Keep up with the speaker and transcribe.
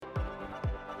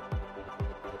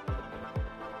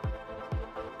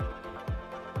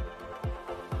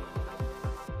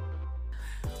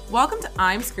Welcome to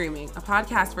I'm Screaming, a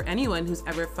podcast for anyone who's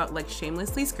ever felt like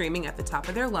shamelessly screaming at the top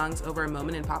of their lungs over a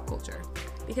moment in pop culture.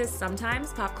 Because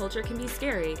sometimes pop culture can be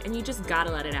scary, and you just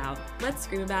gotta let it out. Let's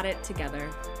scream about it together.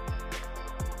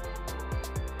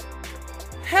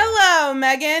 Hello,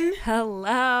 Megan.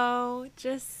 Hello,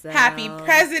 Giselle. Happy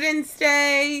President's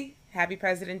Day. Happy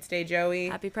President's Day, Joey.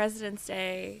 Happy President's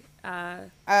Day.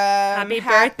 Happy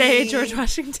birthday, George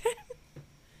Washington.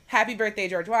 Happy birthday,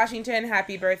 George Washington.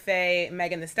 Happy birthday,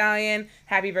 Megan Thee Stallion.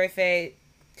 Happy birthday,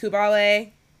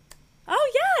 Kubale.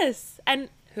 Oh, yes. And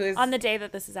Who is on the day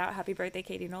that this is out, happy birthday,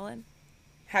 Katie Nolan.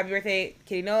 Happy birthday,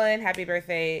 Katie Nolan. Happy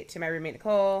birthday to my roommate,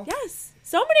 Nicole. Yes.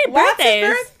 So many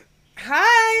birthdays.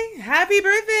 Hi. Happy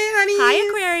birthday, honey.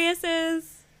 Hi, Aquariuses.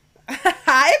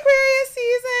 Hi, Aquarius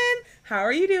season. How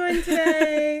are you doing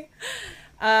today?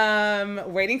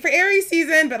 Waiting for Aries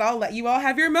season, but I'll let you all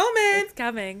have your moment. It's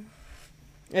coming.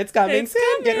 It's coming It's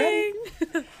soon. coming.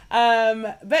 Get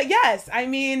ready. But yes, I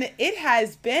mean, it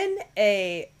has been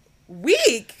a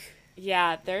week.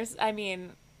 Yeah,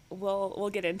 we'll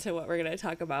get into what we're going to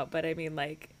talk about, but I mean,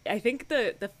 like, I think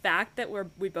the fact that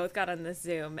we both got on this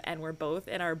Zoom and we're both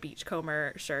in our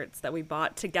Beachcomber shirts that we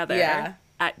bought together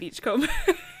at Beachcomber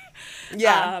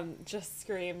just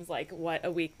screams like what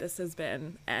a week this has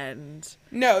been. And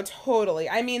no, totally.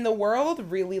 I mean, the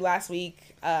world really last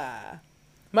week,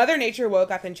 Mother Nature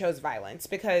woke up and chose violence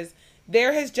because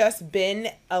there has just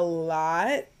been a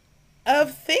lot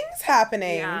of things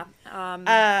happening. Yeah.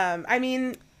 I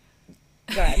mean,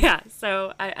 go ahead. Yeah.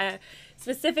 So I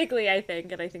specifically, I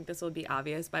think this will be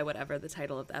obvious by whatever the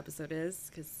title of the episode is,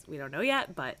 because we don't know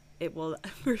yet, but it will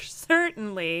for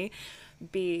certainly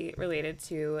be related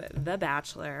to The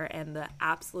Bachelor and the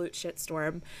absolute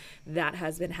shitstorm that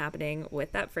has been happening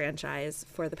with that franchise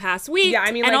for the past week. Yeah,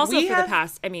 I mean, and like, also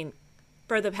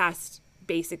for the past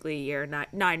basically year,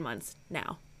 9 months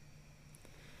now.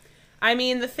 I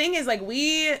mean, the thing is, like,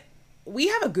 we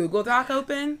have a Google Doc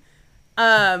open,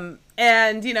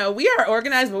 and, you know, we are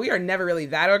organized, but we are never really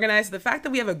that organized. So the fact that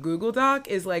we have a Google Doc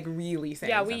is, like, really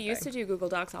saying something. We used to do Google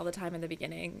Docs all the time in the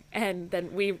beginning, and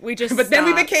then we just But then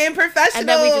we became professionals. And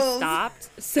then we just stopped.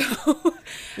 So,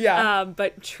 yeah.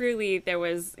 But truly, there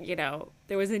was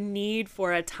a need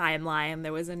for a timeline.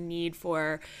 There was a need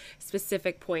for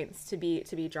specific points to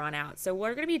be drawn out. So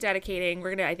we're going to be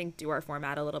I think, do our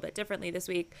format a little bit differently this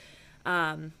week.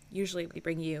 Usually we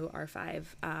bring you our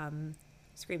 5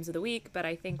 screams of the week, but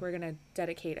I think we're going to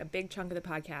dedicate a big chunk of the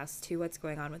podcast to what's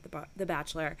going on with the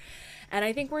Bachelor. And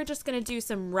I think we're just going to do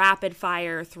some rapid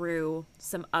fire through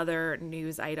some other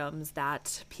news items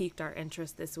that piqued our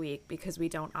interest this week, because we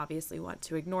don't obviously want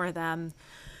to ignore them.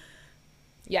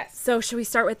 Yes. So should we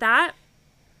start with that?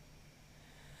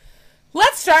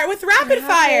 Let's start with rapid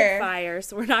fire.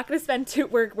 So we're not going to spend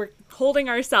we're holding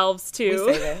ourselves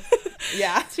to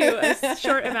yeah to a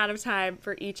short amount of time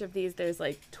for each of these. There's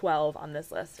like 12 on this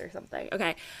list or something.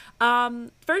 Okay.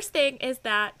 First thing is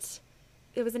that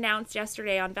it was announced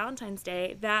yesterday on Valentine's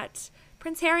Day that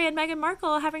Prince Harry and Meghan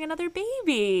Markle are having another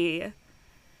baby.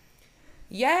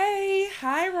 Yay!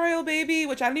 Hi, royal baby.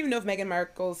 Which I don't even know if Meghan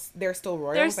Markle's, they're still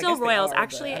royals. They're still royals.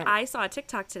 Actually, I saw a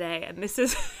TikTok today, and this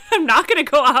is, I'm not going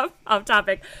to go off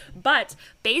topic, but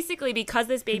basically because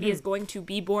this baby is going to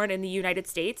be born in the United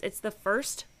States, it's the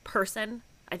first person,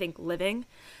 I think, living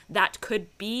that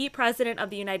could be president of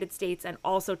the United States and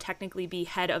also technically be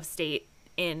head of state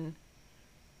in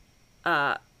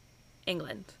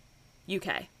England,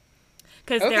 UK.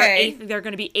 Because they're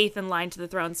going to be 8th in line to the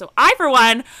throne. So I, for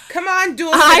one... Come on,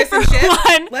 dual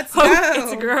citizenship. Let's hope go.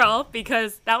 It's a girl,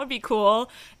 because that would be cool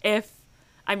if,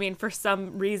 I mean, for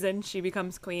some reason she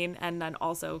becomes queen and then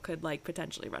also could, like,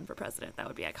 potentially run for president. That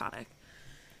would be iconic.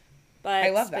 But I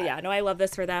love that. But yeah, no, I love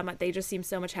this for them. They just seem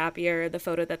so much happier. The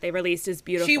photo that they released is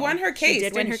beautiful. She won her case, She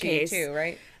did win her case too,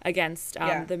 right? Against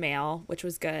the male, which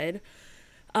was good.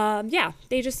 Yeah,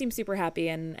 they just seem super happy,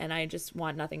 and I just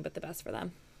want nothing but the best for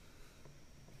them.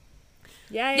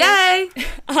 Yay!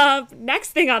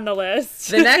 Next thing on the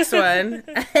list. The next one.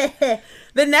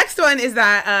 The next one is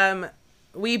that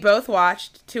we both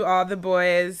watched To All the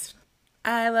Boys.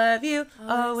 I love you,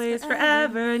 always,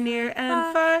 forever, near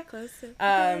and far.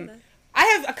 I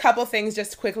have a couple things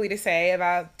just quickly to say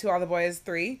about To All the Boys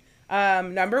 3.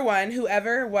 Number one,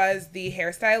 whoever was the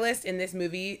hairstylist in this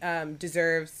movie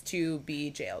deserves to be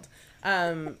jailed.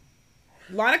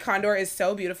 Lana Condor is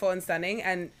so beautiful and stunning,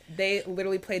 and they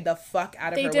literally played the fuck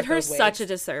out of her. They did her with those such wigs. a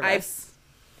disservice.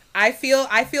 I feel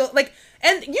like,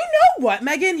 and you know what,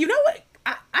 Megan? You know what?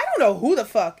 I don't know who the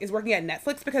fuck is working at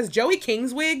Netflix, because Joey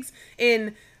King's wigs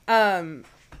in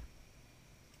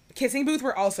Kissing Booth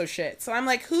were also shit. So I'm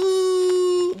like,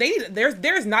 who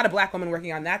there's not a black woman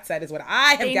working on that set, is what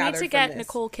I have gathered. They need to get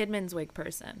Nicole Kidman's wig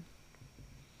person.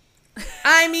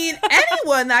 I mean,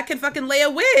 anyone that can fucking lay a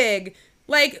wig.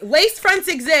 Like, lace fronts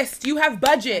exist. You have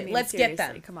budget. Let's get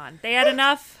them. Come on. They had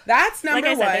enough. That's number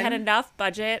one. Like I said, they had enough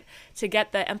budget to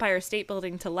get the Empire State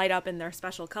Building to light up in their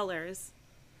special colors.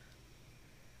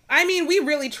 I mean, we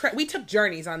really we took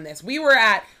journeys on this. We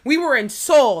were in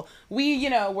Seoul. We,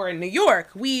 were in New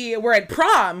York. We were at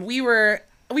prom. We were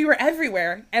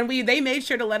everywhere, and they made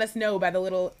sure to let us know by the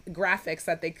little graphics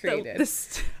that they created.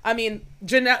 I mean,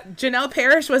 Janelle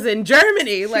Parrish was in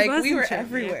Germany. We were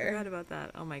everywhere. I forgot about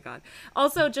that. Oh my god.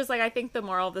 Also, just I think the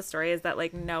moral of the story is that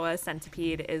Noah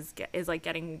Centipede is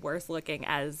getting worse looking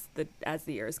as the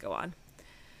years go on.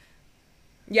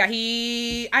 Yeah,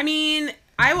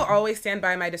 I will always stand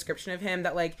by my description of him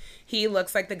that he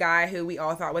looks like the guy who we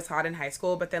all thought was hot in high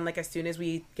school, but then as soon as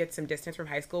we get some distance from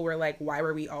high school, we're like, why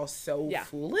were we all so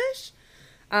foolish?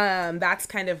 That's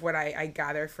kind of what I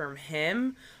gather from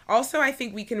him. Also, I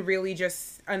think we can really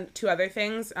just two other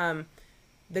things.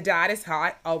 The dad is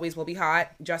hot, always will be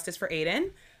hot. Justice for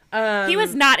Aiden. He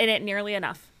was not in it nearly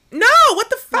enough. No, what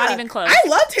the fuck? Not even close. I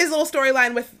loved his little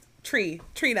storyline with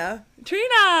Trina.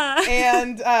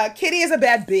 And Kitty is a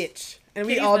bad bitch. And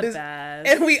we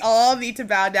all need to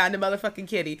bow down to motherfucking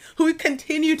Kitty, who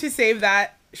continue to save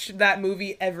that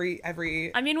movie every.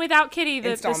 I mean, without Kitty,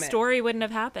 the story wouldn't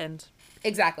have happened.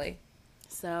 Exactly.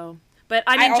 So, but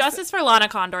I mean, justice for Lana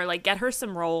Condor. Get her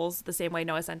some roles the same way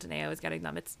Noah Centineo is getting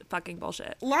them. It's fucking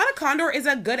bullshit. Lana Condor is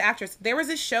a good actress. There was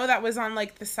this show that was on the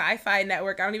Sci-Fi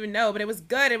Network. I don't even know, but it was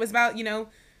good. It was about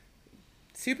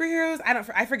superheroes.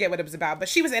 I forget what it was about, but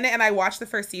she was in it, and I watched the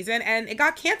first season, and it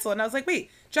got canceled, and I was like, wait,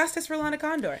 justice for Lana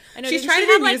Condor. I know, she's trying to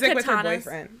do music with her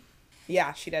boyfriend.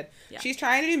 Yeah, she did. Yeah. She's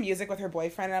trying to do music with her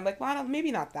boyfriend, and I'm like, Lana,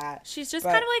 maybe not that. She's just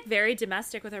kind of very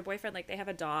domestic with her boyfriend. They have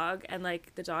a dog, and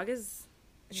the dog is.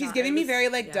 She's giving me very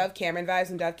Dove Cameron vibes,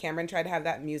 and Dove Cameron tried to have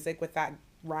that music with that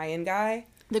Ryan guy.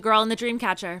 The girl in the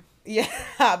Dreamcatcher. Yeah,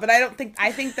 but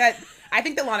I think that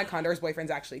Lana Condor's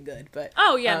boyfriend's actually good, but...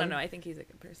 Oh, yeah, no, I think he's a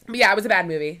good person. But yeah, it was a bad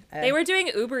movie. They were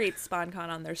doing Uber Eats SpawnCon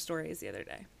on their stories the other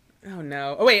day. Oh,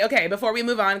 no. Oh, wait, okay, before we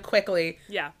move on, quickly.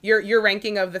 Yeah. Your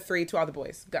ranking of the 3 To All the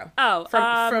Boys. Go. Oh,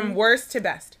 From worst to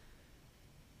best.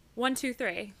 1, 2,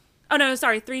 3. Oh, no,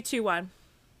 sorry, 3, 2, 1.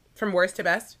 From worst to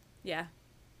best? Yeah.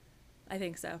 I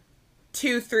think so.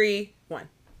 2, 3, 1.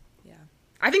 Yeah.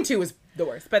 I think 2 was the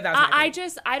worst, but that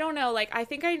was I don't know, I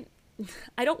think I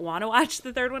don't want to watch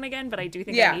the third one again, but I do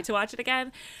think I need to watch it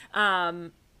again.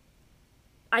 I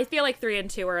feel 3 and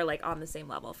 2 are on the same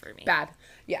level for me. Bad.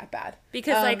 Yeah, bad.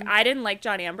 Because I didn't like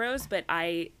John Ambrose, but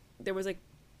there was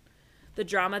the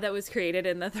drama that was created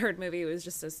in the third movie was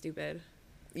just so stupid.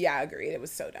 Yeah, agreed. It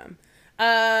was so dumb.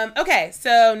 Okay,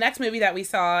 so next movie that we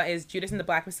saw is Judas and the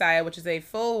Black Messiah, which is a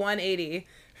full 180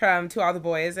 from To All the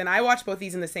Boys, and I watched both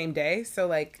these in the same day, so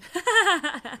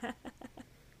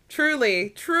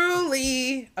truly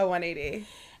a 180.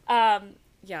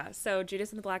 Yeah, so Judas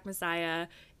and the Black Messiah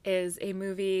is a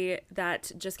movie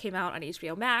that just came out on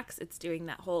HBO Max. It's doing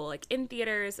that whole in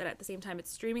theaters, and at the same time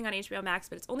it's streaming on HBO Max,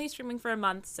 but it's only streaming for a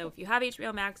month. So if you have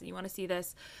HBO Max and you want to see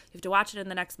this, you have to watch it in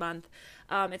the next month.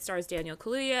 It stars Daniel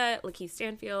Kaluuya, Lakeith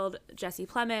Stanfield, Jesse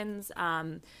Plemons,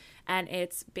 and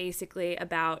it's basically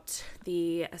about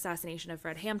the assassination of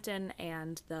Fred Hampton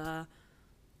and the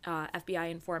FBI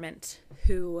informant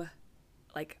who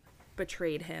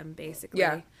betrayed him, basically.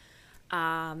 Yeah.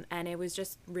 And it was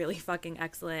just really fucking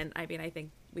excellent. I mean, I think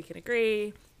we can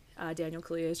agree. Daniel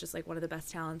Kaluuya is just one of the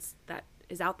best talents that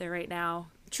is out there right now.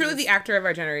 Truly the actor of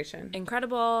our generation.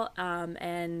 Incredible.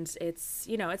 And it's,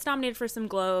 it's nominated for some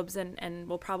Globes, and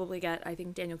we'll probably get, I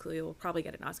think Daniel Kaluuya will probably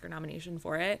get an Oscar nomination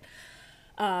for it.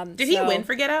 Did he win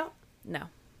for Get Out? No.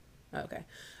 Oh, okay.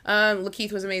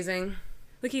 Lakeith was amazing.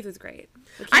 Lakeith was great.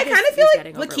 I kind of feel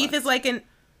like Lakeith is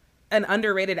an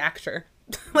underrated actor.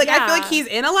 I feel he's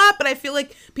in a lot, but I feel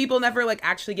people never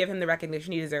actually give him the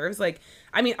recognition he deserves.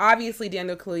 I mean, obviously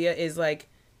Daniel Kaluuya is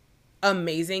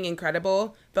amazing,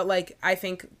 incredible, but I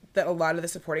think that a lot of the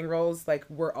supporting roles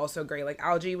were also great.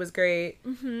 Algie was great.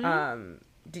 Mm-hmm.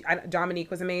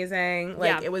 Dominique was amazing.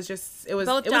 It was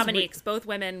both Dominiques, both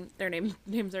women. Their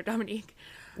names are Dominique.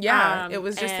 Yeah, it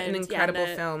was just an incredible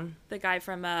film. The guy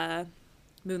from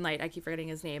Moonlight, I keep forgetting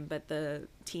his name, but the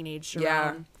teenage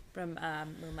Sharon from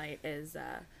Moonlight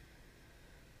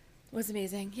was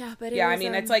amazing. Yeah, but I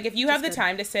mean, it's if you have the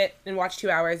time to sit and watch 2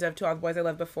 hours of To All the Boys I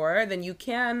Loved Before, then you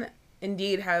can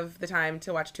indeed have the time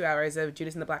to watch 2 hours of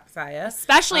Judas and the Black Messiah,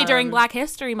 especially during Black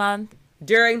History Month.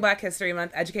 During Black History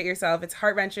Month, educate yourself. It's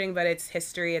heart-wrenching, but it's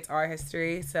history. It's our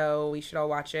history, so we should all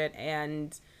watch it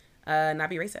and not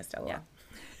be racist. LOL. Yeah.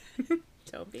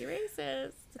 Don't be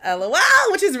racist.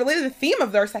 LOL, which is really the theme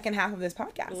of our second half of this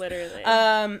podcast. Literally.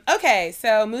 Okay,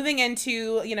 so moving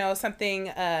into,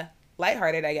 something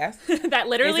lighthearted, I guess. That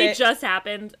literally just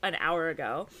happened an hour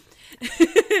ago.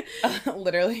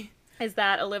 Literally. Is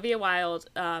that Olivia Wilde,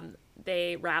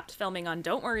 they wrapped filming on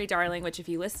Don't Worry, Darling, which if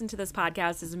you listen to this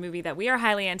podcast is a movie that we are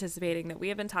highly anticipating, that we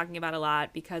have been talking about a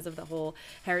lot because of the whole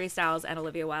Harry Styles and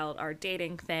Olivia Wilde are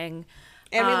dating thing.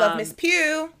 And we love Miss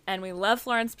Pugh. And we love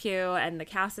Florence Pugh, and the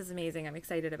cast is amazing. I'm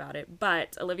excited about it.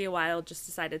 But Olivia Wilde just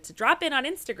decided to drop in on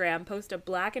Instagram, post a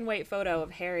black and white photo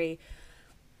of Harry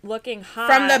looking hot.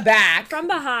 From the back. From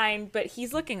behind, but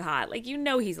he's looking hot. Like, he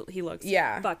looks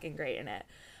fucking great in it.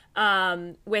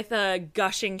 With a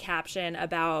gushing caption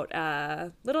about,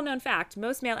 little known fact,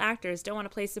 most male actors don't want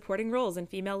to play supporting roles in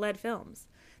female-led films.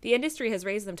 The industry has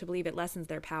raised them to believe it lessens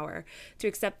their power to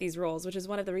accept these roles, which is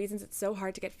one of the reasons it's so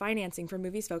hard to get financing for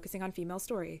movies focusing on female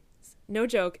stories. No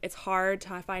joke, it's hard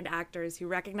to find actors who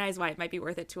recognize why it might be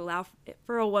worth it to allow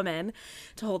for a woman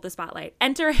to hold the spotlight.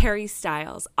 Enter Harry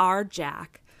Styles, our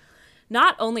Jack.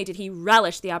 Not only did he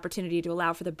relish the opportunity to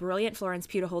allow for the brilliant Florence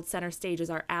Pugh to hold center stage as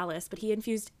our Alice, but he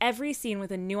infused every scene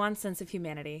with a nuanced sense of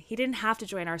humanity. He didn't have to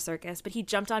join our circus, but he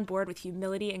jumped on board with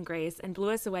humility and grace and blew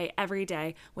us away every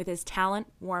day with his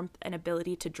talent, warmth, and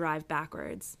ability to drive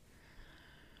backwards.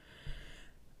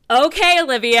 Okay,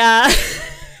 Olivia.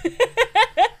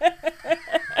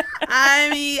 I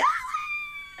mean...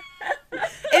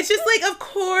 It's just like, of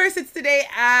course, it's the day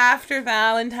after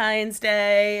Valentine's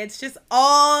Day. It's just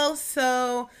all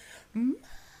so much.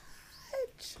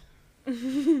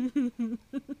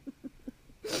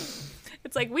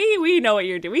 It's like, we know what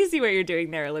you're doing. We see what you're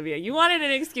doing there, Olivia. You wanted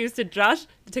an excuse to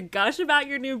gush about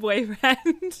your new boyfriend.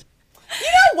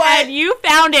 You know what? And you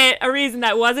found it a reason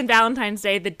that wasn't Valentine's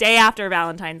Day, the day after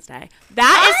Valentine's Day.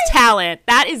 That is talent.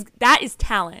 That is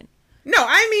talent. No,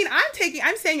 I mean,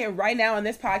 I'm saying it right now on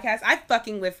this podcast. I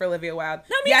fucking live for Olivia Wilde.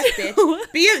 No, me too.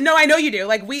 Bitch. No, I know you do.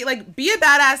 Be a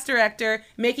badass director,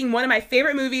 making one of my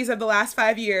favorite movies of the last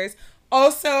 5 years.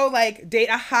 Also, date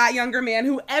a hot younger man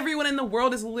who everyone in the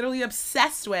world is literally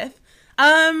obsessed with.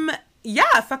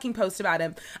 Yeah, fucking post about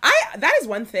him. That is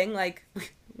one thing,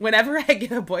 whenever I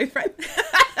get a boyfriend,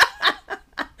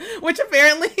 which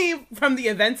apparently from the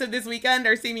events of this weekend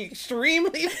are seeming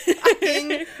extremely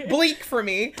fucking bleak for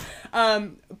me.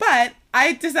 But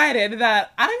I decided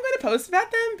that I'm going to post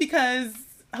about them because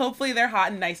hopefully they're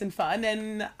hot and nice and fun,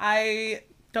 and I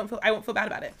won't feel bad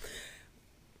about it.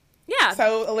 Yeah.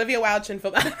 So Olivia Wilde shouldn't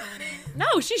feel bad about it.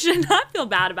 No, she should not feel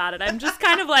bad about it. I'm just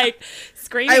kind of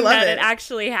screaming that it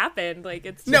actually happened.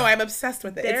 It's no, I'm obsessed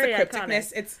with it. It's the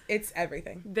crypticness. Iconic. It's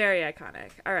everything. Very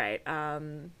iconic. All right.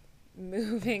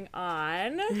 Moving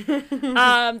on.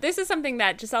 This is something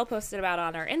that Giselle posted about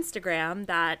on our Instagram,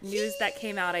 that news that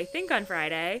came out, I think, on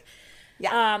Friday.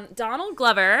 Yeah. Donald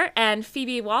Glover and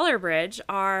Phoebe Waller-Bridge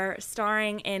are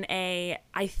starring in a,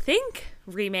 I think,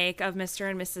 remake of Mr.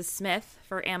 and Mrs. Smith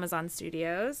for Amazon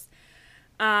Studios,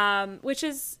 which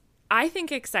is, I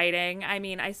think, exciting. I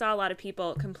mean, I saw a lot of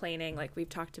people complaining, like we've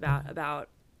talked about, that,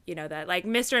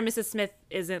 Mr. and Mrs. Smith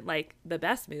isn't, the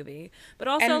best movie, but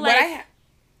also, and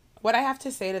what I have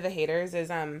to say to the haters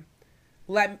is,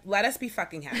 let us be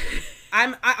fucking happy.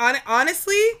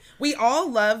 Honestly, we all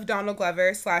love Donald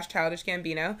Glover / Childish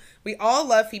Gambino. We all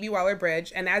love Phoebe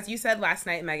Waller-Bridge. And as you said last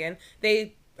night, Megan,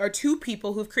 they are two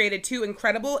people who've created two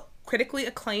incredible, critically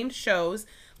acclaimed shows.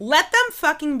 Let them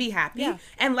fucking be happy,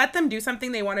 and let them do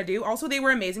something they want to do. Also, they were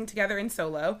amazing together in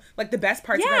Solo. The best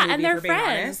parts of that movie, and they're for being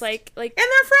friends. honest. And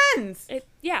they're friends.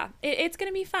 It's going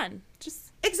to be fun.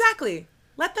 Just exactly.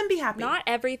 Let them be happy. Not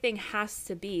everything has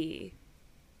to be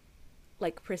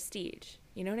prestige.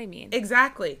 You know what I mean?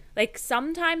 Exactly.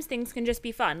 Sometimes things can just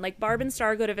be fun. Barb and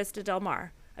Star go to Vista Del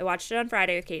Mar. I watched it on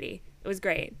Friday with Katie. It was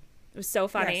great. It was so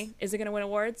funny. Yes. Is it going to win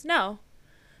awards? No.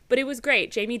 But it was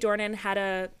great. Jamie Dornan had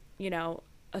a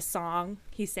song.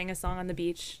 He sang a song on the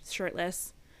beach,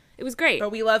 shirtless. It was great.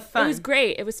 But we love fun. It was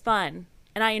great. It was fun.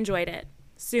 And I enjoyed it.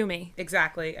 Sue me.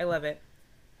 Exactly. I love it.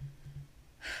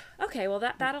 Okay, well,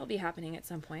 that'll be happening at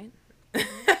some point.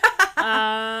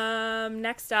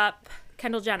 Next up,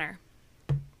 Kendall Jenner.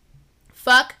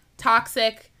 Fuck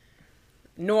toxic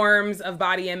norms of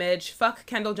body image. Fuck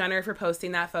Kendall Jenner for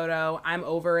posting that photo. I'm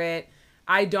over it.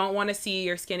 I don't want to see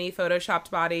your skinny photoshopped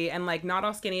body. And not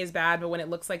all skinny is bad, but when it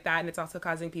looks like that and it's also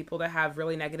causing people to have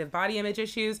really negative body image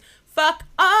issues, fuck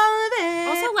all of it.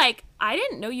 Also, I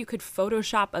didn't know you could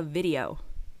Photoshop a video.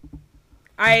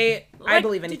 I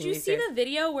believe anything. Did you see the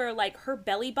video where her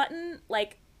belly button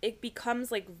it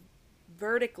becomes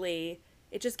vertically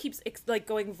it just keeps like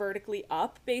going vertically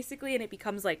up basically, and it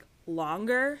becomes like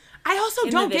longer. I also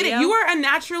don't get it. You are a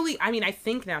naturally, I mean, I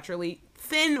think naturally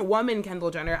thin woman,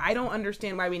 Kendall Jenner. I don't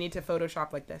understand why we need to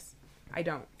Photoshop like this. I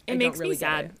don't. It makes me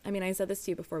sad. I mean, I said this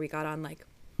to you before we got on, like,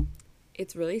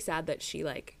 it's really sad that she,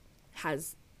 like,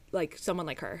 has, like, someone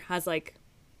like her has, like,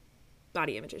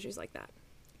 body image issues like that.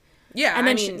 Yeah, and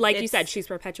then, she, like you said, she's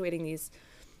perpetuating these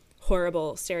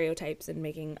horrible stereotypes and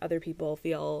making other people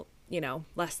feel, you know,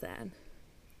 less than.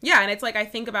 Yeah, and it's like, I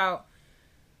think about,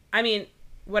 I mean,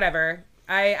 whatever.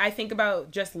 I think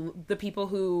about just the people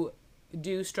who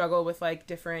do struggle with, like,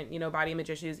 different, you know, body image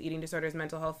issues, eating disorders,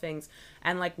 mental health things,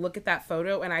 and, like, look at that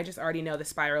photo, and I just already know the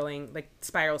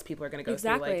spirals people are going to go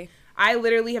through. Like, I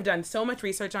literally have done so much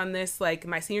research on this. Like,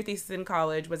 my senior thesis in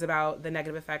college was about the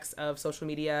negative effects of social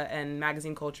media and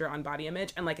magazine culture on body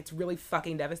image, and, like, it's really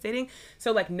fucking devastating.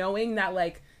 So, like, knowing that,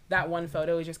 like, that one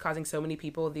photo is just causing so many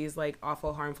people these, like,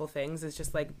 awful, harmful things is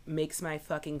just, like, makes my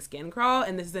fucking skin crawl.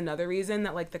 And this is another reason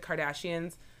that, like, the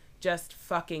Kardashians just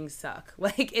fucking suck.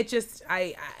 Like, it just,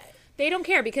 they don't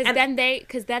care because then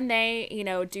they, you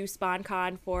know, do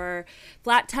SponCon for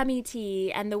flat tummy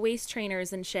tea and the waist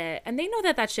trainers and shit, and they know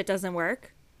that shit doesn't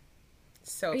work.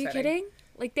 So are you kidding?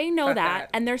 Like, they know that,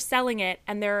 and they're selling it,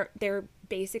 and they're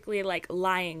basically, like,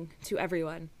 lying to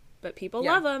everyone, but people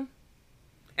love them.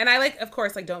 And I, like, of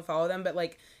course, like, don't follow them, but,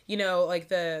 like, you know, like,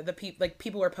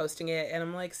 people were posting it, and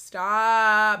I'm like,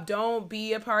 stop, don't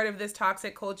be a part of this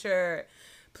toxic culture.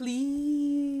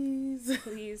 Please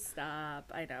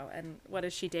stop. I know. And what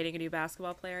is she dating, a new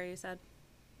basketball player, you said?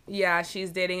 Yeah,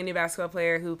 she's dating a new basketball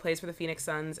player who plays for the Phoenix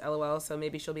Suns, LOL, so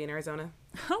maybe she'll be in Arizona.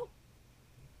 Oh.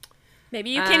 Maybe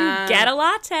you can get a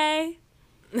latte.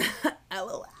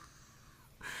 LOL.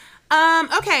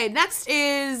 Okay, next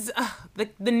is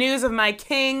the news of my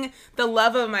king, the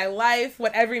love of my life,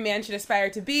 what every man should aspire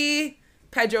to be,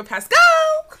 Pedro Pascal.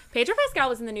 Pedro Pascal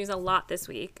was in the news a lot this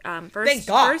week. Thank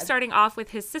God. First starting off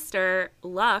with his sister,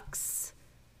 Lux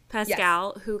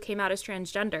Pascal, who came out as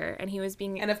transgender, and he was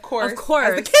being, and of course,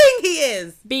 as the king he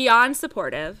is, beyond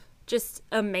supportive, just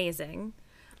amazing,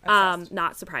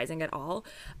 not surprising at all.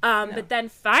 No. But then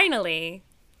finally,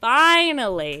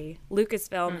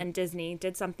 Lucasfilm and Disney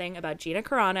did something about Gina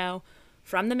Carano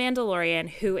from The Mandalorian,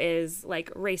 who is, like,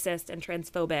 racist and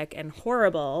transphobic and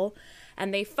horrible.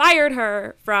 And they fired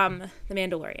her from The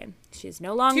Mandalorian. She's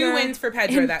no longer 2 wins for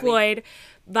Pedro employed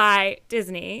by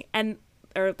Disney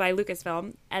or by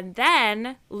Lucasfilm. And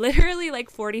then, literally like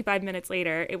 45 minutes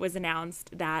later, it was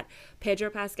announced that Pedro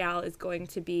Pascal is going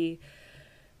to be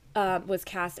was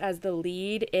cast as the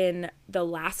lead in The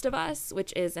Last of Us,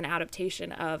 which is an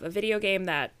adaptation of a video game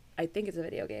that I think it's a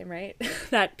video game, right?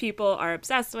 that people are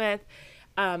obsessed with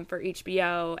for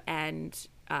HBO, and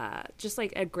just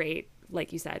like a great,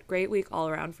 like you said, great week all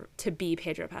around to be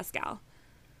Pedro Pascal.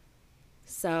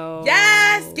 So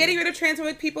yes, getting rid of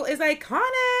transphobic people is iconic.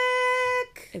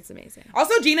 It's amazing.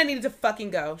 Also, Gina needed to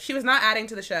fucking go. She was not adding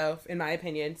to the show, in my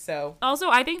opinion. So also,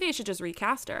 I think they should just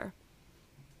recast her.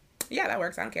 Yeah, that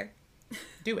works. I don't care.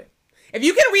 Do it. If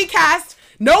you can recast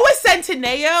Noah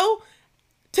Centineo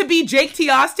to be Jake T.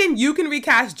 Austin, you can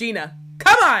recast Gina.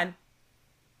 Come on.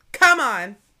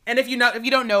 And if you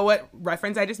don't know what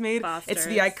reference I just made, Fosters. It's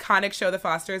the iconic show The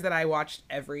Fosters that I watched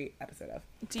every episode of.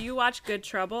 Do you watch Good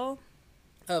Trouble?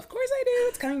 Of course I do.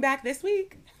 It's coming back this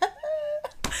week.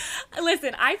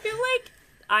 Listen, I feel like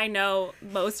I know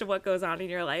most of what goes on in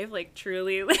your life, like,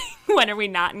 truly, like, when are we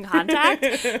not in contact?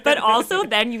 But also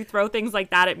then you throw things like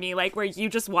that at me, like, where you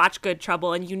just watch Good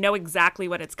Trouble and you know exactly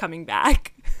when it's coming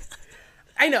back.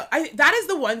 I know. That is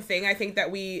the one thing I think that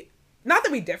not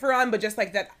that we differ on, but just,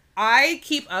 like, that I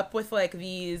keep up with, like,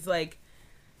 these, like,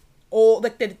 old,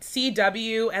 like, the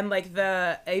CW and, like,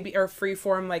 the AB or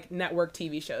Freeform, like, network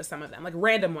TV shows, some of them. Like,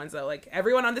 random ones, though. Like,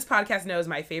 everyone on this podcast knows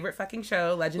my favorite fucking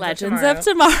show, Legends of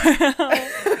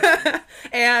Tomorrow.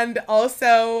 And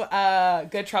also,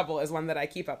 Good Trouble is one that I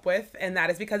keep up with, and that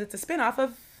is because it's a spinoff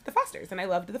of The Fosters, and I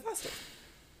loved The Fosters.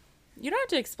 You don't have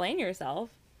to explain yourself.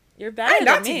 You're better than me.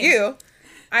 Not to you.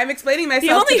 I'm explaining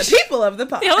myself to the people of the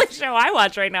podcast. The only show I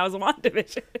watch right now is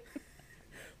WandaVision.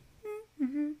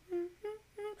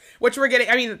 Which we're getting,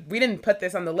 I mean, we didn't put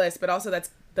this on the list, but also that's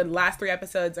the last 3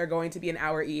 episodes are going to be an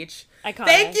hour each. Iconic.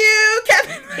 Thank you,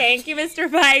 Kevin. Thank you, Mr.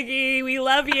 Feige. We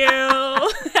love you.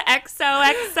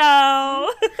 XOXO.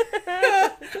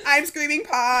 I'm screaming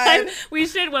pod. We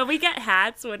should, when we get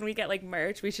hats, when we get, like,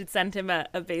 merch, we should send him a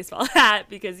baseball hat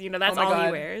because, you know, that's all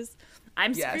he wears.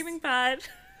 I'm screaming pod.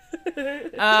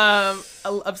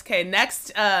 Okay,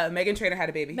 next, Meghan Trainor had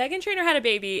a baby. Meghan Trainor had a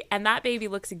baby, and that baby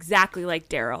looks exactly like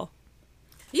Daryl.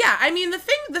 Yeah, I mean, the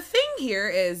thing here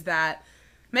is that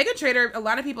Megan Trainor, a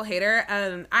lot of people hate her.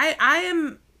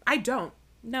 I don't.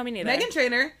 No, me neither.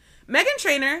 Megan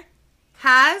Trainor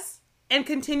has and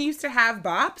continues to have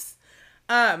bops.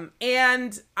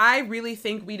 And I really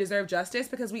think we deserve justice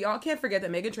because we all can't forget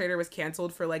that Megan Trainor was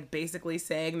canceled for like basically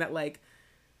saying that like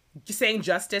saying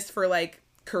justice for like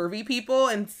curvy people,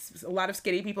 and a lot of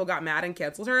skinny people got mad and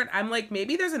canceled her. And I'm like,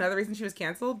 maybe there's another reason she was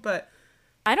canceled, but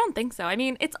I don't think so. I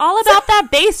mean, it's all about that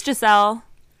bass, Giselle.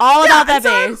 All about that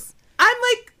bass. I'm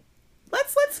like,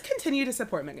 let's continue to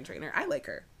support Megan Trainor. I like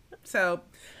her. So,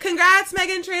 congrats,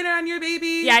 Megan Trainor, on your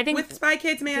baby. Yeah, I think with Spy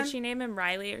Kids, man. Did she name him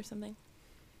Riley or something?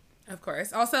 Of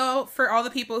course. Also, for all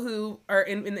the people who are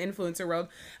in the influencer world,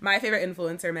 my favorite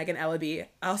influencer, Megan Ellaby,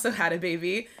 also had a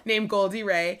baby named Goldie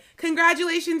Ray.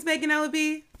 Congratulations, Megan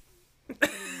Ellaby.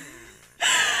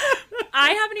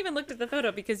 I haven't even looked at the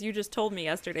photo because you just told me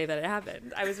yesterday that it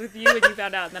happened. I was with you when you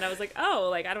found out, and then I was like, oh,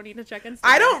 like, I don't need to check Instagram.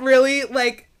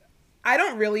 I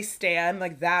don't really stan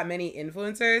like that many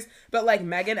influencers, but like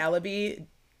Megan Ellaby,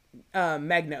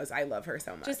 Meg knows I love her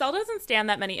so much. Giselle doesn't stan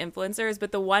that many influencers,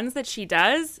 but the ones that she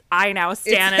does, I now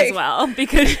stan as well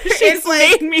because she's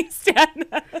made me stan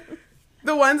them.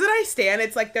 The ones that I stan,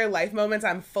 it's like their life moments.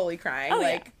 I'm fully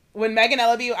crying. When Megan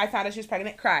Ellaby, I found out she was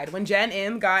pregnant, cried. When Jen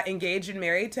Im got engaged and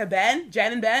married to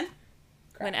Jen and Ben,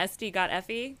 cried. When Esty got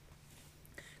Effie,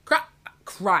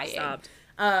 crying. Sobbed.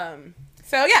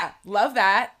 So yeah, love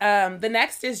that. The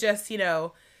next is just,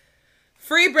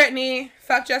 free Britney,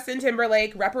 fuck Justin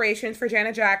Timberlake, reparations for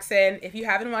Janet Jackson. If you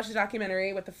haven't watched the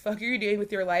documentary, what the fuck are you doing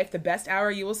with your life? The best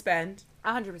hour you will spend.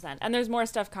 100%. And there's more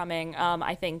stuff coming.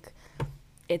 I think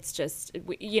it's just,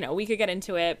 we could get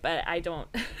into it, but I don't,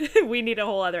 we need a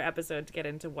whole other episode to get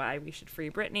into why we should free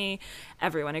Britney.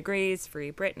 Everyone agrees,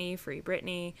 free Britney, free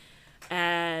Britney.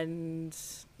 And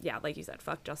yeah, like you said,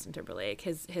 fuck Justin Timberlake.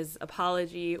 His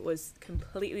apology was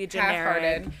completely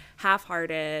generic,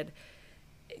 half-hearted,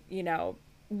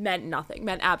 meant nothing,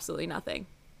 meant absolutely nothing.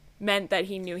 Meant that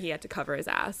he knew he had to cover his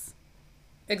ass.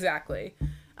 Exactly.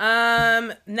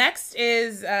 Next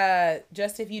is,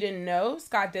 just if you didn't know,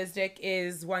 Scott Disick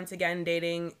is once again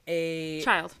dating a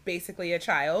child. Basically a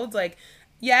child. Like,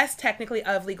 yes, technically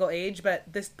of legal age, but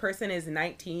this person is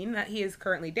 19 that he is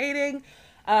currently dating.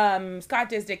 Scott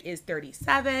Disick is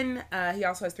 37. He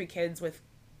also has 3 kids with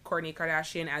Kourtney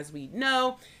Kardashian, as we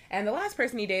know. And the last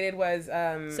person he dated was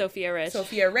Sophia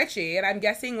Richie. And I'm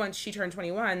guessing once she turned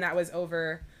 21, that was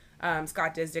over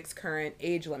Scott Disick's current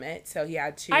age limit. So he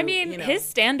had to, his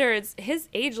standards, his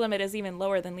age limit is even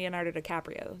lower than Leonardo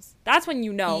DiCaprio's. That's when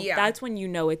you know. Yeah. That's when you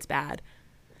know it's bad.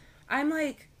 I'm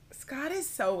like, Scott is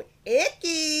so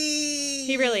icky.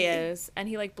 He really is. And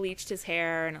he bleached his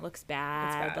hair and it looks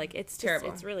bad. It's bad. It's just, terrible.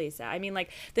 It's really sad. I mean,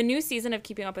 the new season of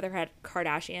Keeping Up with the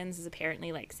Kardashians is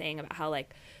apparently saying about how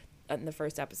in the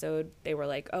first episode they were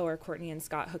oh, are Kourtney and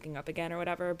Scott hooking up again or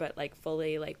whatever, but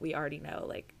fully we already know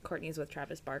Kourtney's with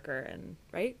Travis Barker and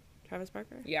right? Travis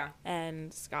Barker? Yeah.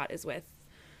 And Scott is with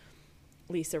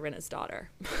Lisa Rinna's daughter.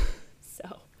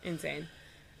 So insane.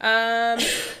 On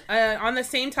the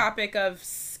same topic of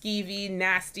skeevy,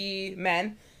 nasty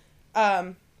men,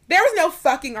 there was no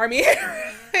fucking Armie Hammer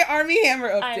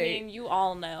update. I mean, you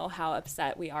all know how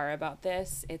upset we are about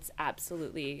this. It's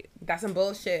absolutely... That's some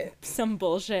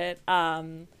bullshit.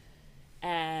 And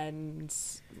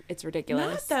it's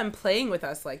ridiculous. Not them playing with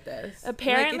us like this.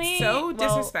 Apparently... it's so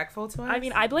disrespectful to us. I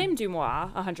mean, I blame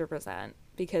Dumois 100%.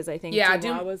 Because I think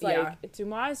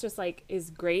Dumois is just is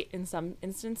great in some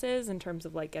instances in terms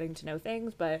of getting to know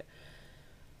things, but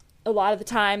a lot of the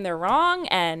time they're wrong,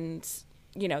 and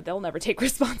they'll never take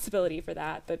responsibility for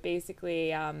that. But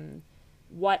basically,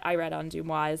 what I read on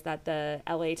Dumois is that the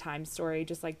LA Times story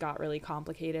just got really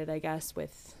complicated, I guess,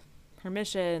 with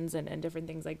permissions and different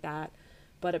things like that.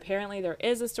 But apparently there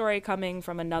is a story coming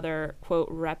from another, quote,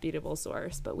 reputable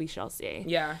source, but we shall see.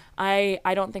 Yeah. I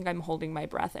don't think I'm holding my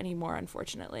breath anymore,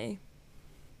 unfortunately.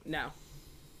 No.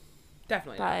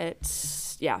 Definitely not.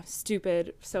 But, yeah,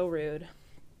 stupid, so rude.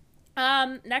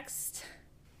 Next.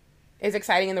 Is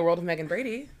exciting in the world of Megan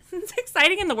Brady. It's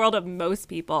exciting in the world of most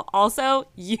people. Also,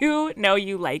 you know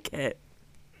you like it.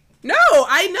 No,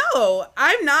 I know.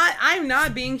 I'm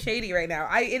not being shady right now.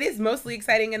 It is mostly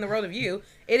exciting in the world of you.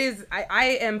 It is.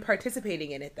 I am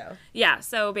participating in it though. Yeah.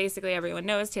 So basically, everyone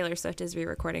knows Taylor Swift is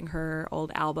re-recording her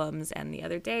old albums, and the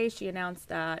other day she announced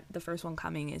that the first one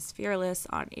coming is Fearless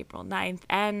on April 9th,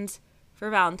 and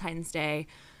for Valentine's Day,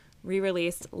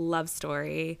 re-released Love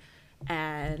Story,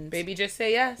 and Baby Just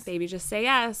Say Yes.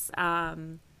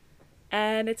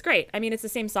 And it's great. I mean, it's the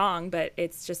same song, but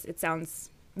it sounds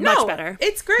much better.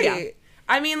 It's great. Yeah.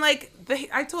 I mean,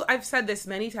 I've said this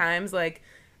many times,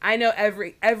 I know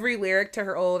every lyric to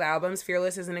her old albums.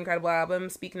 Fearless is an incredible album.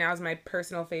 Speak Now is my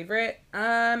personal favorite.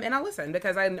 And I'll listen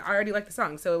because I already like the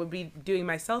song. So it would be doing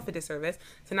myself a disservice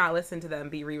to not listen to them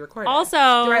be re-recorded.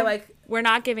 Also, we're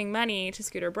not giving money to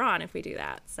Scooter Braun if we do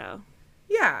that. So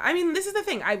yeah, I mean, this is the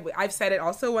thing. I've said it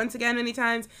also once again many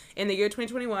times. In the year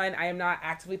 2021, I am not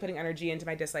actively putting energy into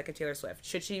my dislike of Taylor Swift.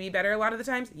 Should she be better a lot of the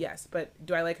times? Yes. But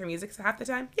do I like her music half the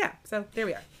time? Yeah. So there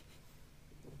we are.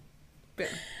 Boom.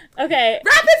 Okay.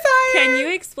 Rapid fire! Can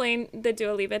you explain the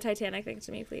Dua Lipa Titanic thing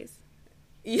to me, please?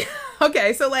 Yeah.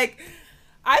 Okay. So, like,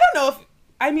 I don't know if...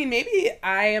 I mean, maybe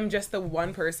I am just the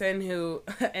one person who...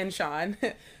 and Sean,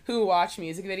 who watch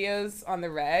music videos on the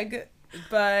reg.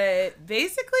 But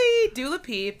basically, Dua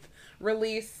Lipa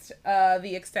released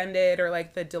the extended or,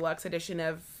 like, the deluxe edition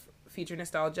of Future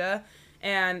Nostalgia.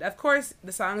 And, of course,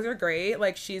 the songs are great.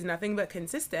 Like, she's nothing but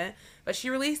consistent. But she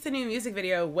released a new music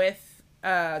video with...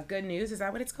 Good News, is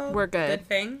that what it's called? We're Good. Good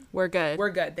Thing? We're Good.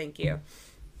 We're Good, thank you.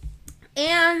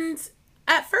 And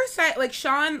at first,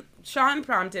 Sean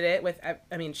prompted it with,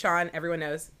 I mean, Sean, everyone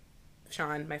knows.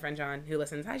 Sean, my friend Sean, who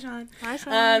listens. Hi, Sean. Hi,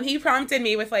 Sean. He prompted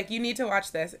me with, like, you need to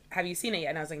watch this. Have you seen it yet?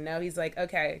 And I was like, no. He's like,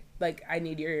 okay, like, I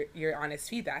need your honest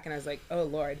feedback. And I was like, oh,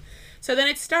 Lord. So then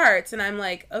it starts, and I'm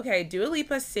like, okay, Dua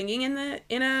Lipa singing in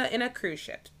a cruise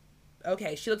ship.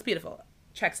 Okay, she looks beautiful.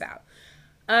 Checks out.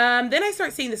 Then I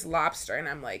start seeing this lobster, and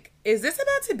I'm like, is this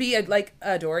about to be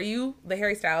Adore You, the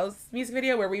Harry Styles music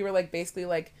video, where we were, like, basically,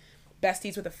 like,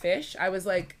 besties with a fish? I was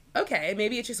like, okay,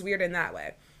 maybe it's just weird in that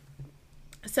way.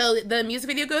 So the music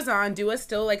video goes on. Dua's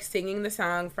still, like, singing the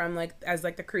song from, like, as,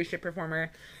 like, the cruise ship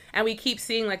performer. And we keep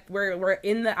seeing, like, we're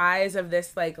in the eyes of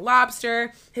this, like,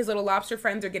 lobster. His little lobster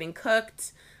friends are getting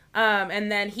cooked. And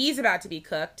then he's about to be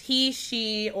cooked. He,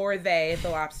 she, or they, the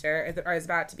lobster, is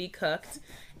about to be cooked.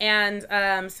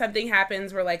 And something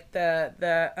happens where, like,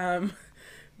 the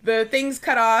things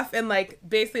cut off, and, like,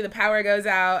 basically the power goes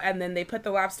out, and then they put the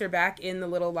lobster back in the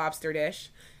little lobster dish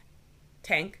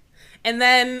tank. And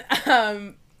then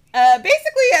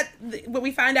basically what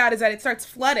we find out is that it starts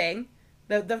flooding.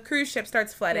 The cruise ship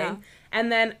starts flooding. Yeah.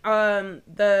 And then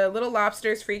the little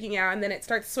lobster's freaking out, and then it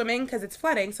starts swimming because it's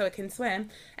flooding, so it can swim.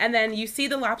 And then you see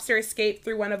the lobster escape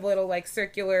through one of the little, like,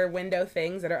 circular window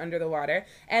things that are under the water.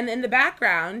 And in the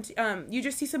background, you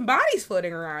just see some bodies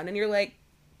floating around, and you're like,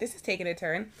 this is taking a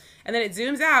turn. And then it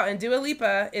zooms out, and Dua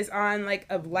Lipa is on, like,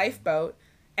 a lifeboat,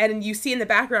 and you see in the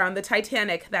background the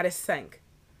Titanic that is sunk.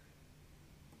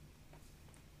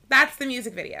 That's the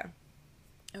music video.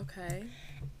 Okay.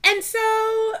 And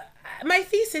so my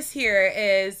thesis here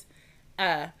is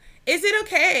it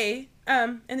okay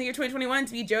in the year 2021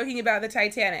 to be joking about the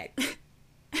Titanic?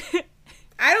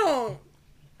 I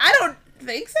don't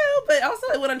think so, but also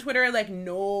I went on Twitter and, like,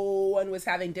 no one was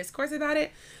having discourse about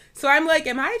it. So I'm like,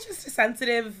 am I just a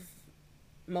sensitive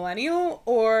millennial,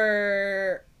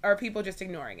 or are people just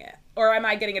ignoring it? Or am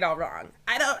I getting it all wrong?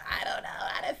 I don't know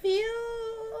how to feel.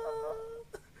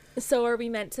 So are we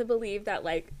meant to believe that,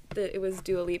 like, it was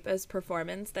Dua Lipa's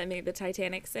performance that made the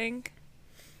Titanic sink?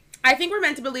 I think we're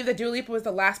meant to believe that Dua Lipa was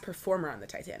the last performer on the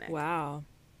Titanic. Wow.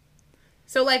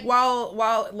 So, like,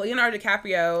 while Leonardo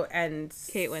DiCaprio and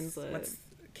Kate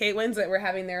Winslet were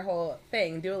having their whole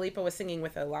thing, Dua Lipa was singing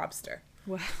with a lobster.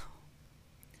 Wow.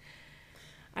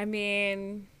 I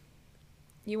mean,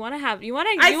 you want to get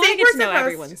to know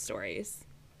everyone's stories.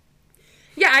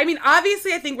 Yeah, I mean,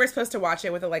 obviously, I think we're supposed to watch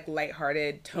it with a, like,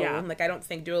 lighthearted tone. Yeah. Like, I don't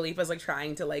think Dua Lipa's, like,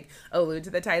 trying to, like, allude to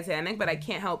the Titanic, but I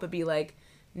can't help but be like,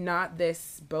 not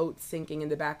this boat sinking in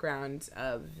the background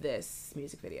of this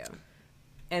music video.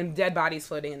 And dead bodies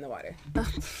floating in the water.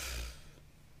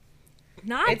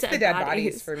 It's the dead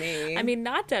bodies for me. I mean,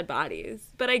 not dead bodies.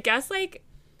 But I guess, like,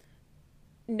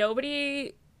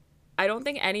 I don't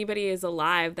think anybody is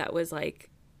alive that was, like,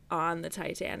 on the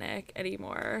Titanic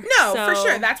anymore. No, for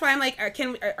sure. That's why I'm like,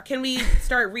 can we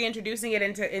start reintroducing it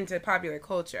into popular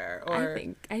culture? Or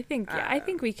I think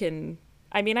we can.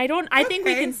 I mean, I think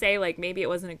we can say, like, maybe it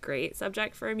wasn't a great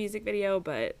subject for a music video,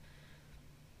 but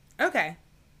okay.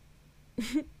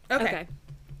 Okay.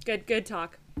 Good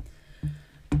talk.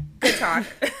 Good talk.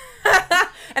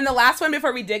 And the last one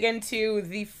before we dig into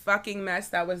the fucking mess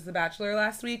that was The Bachelor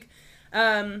last week.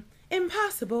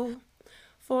 Impossible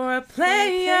for a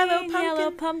plain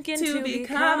yellow pumpkin to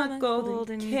become a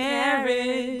golden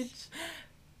carriage.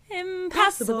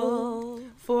 Impossible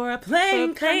for a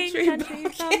plain country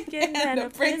bumpkin and a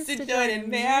prince to join in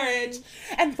marriage.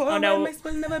 And for mice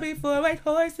will never be for white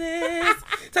horses.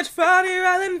 Such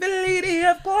fraudy invalidity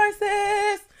of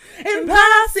courses.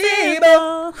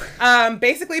 Impossible.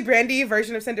 Basically, Brandy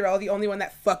version of Cinderella, the only one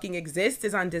that fucking exists,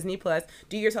 is on Disney Plus.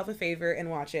 Do yourself a favor and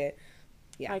watch it.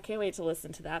 Yeah. I can't wait to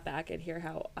listen to that back and hear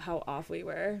how off we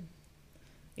were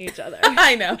each other.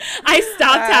 I know. I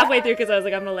stopped halfway through because I was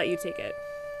like, I'm gonna let you take it.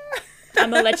 I'm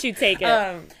gonna let you take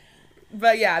it.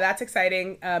 But yeah, that's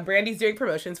exciting. Brandy's doing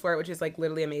promotions for it, which is like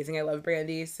literally amazing. I love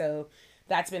Brandy, so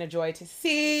that's been a joy to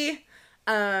see.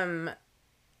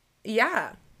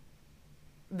 Yeah,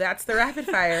 that's the rapid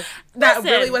fire. That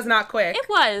really was not quick. It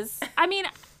was. I mean,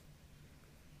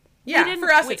 yeah,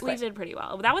 for us, we did pretty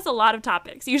well. That was a lot of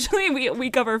topics. Usually we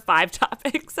cover 5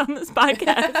 topics on this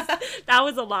podcast. That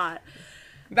was a lot.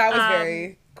 That was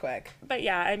very quick. But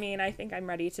yeah, I mean, I think I'm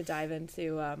ready to dive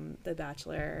into The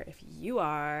Bachelor. If you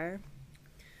are.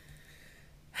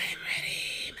 I'm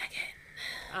ready,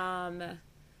 Megan.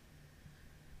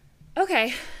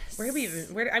 Okay.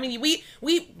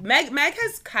 Meg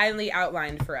has kindly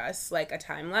outlined for us like a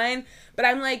timeline, but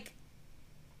I'm like,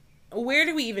 where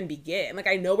do we even begin? Like,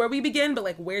 I know where we begin, but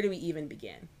like, where do we even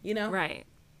begin? You know? Right.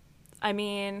 I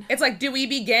mean, it's like, do we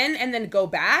begin and then go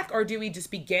back, or do we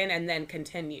just begin and then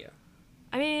continue?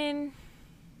 I mean,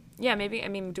 yeah, maybe. I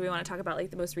mean, do we want to talk about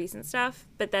like the most recent stuff?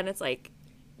 But then it's like,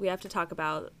 we have to talk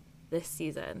about this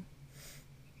season.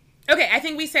 Okay, I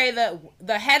think we say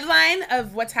the headline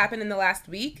of what's happened in the last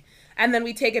week, and then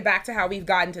we take it back to how we've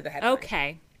gotten to the headline.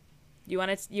 Okay. You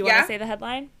want to say the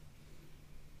headline?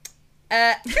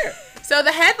 Sure. So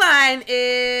the headline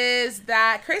is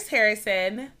that Chris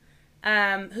Harrison,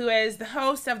 who is the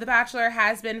host of The Bachelor,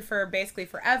 has been for basically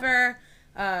forever,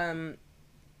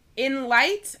 in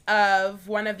light of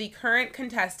one of the current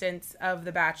contestants of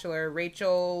The Bachelor,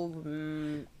 Rachel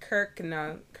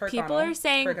Kirkconnell. People are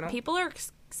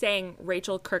saying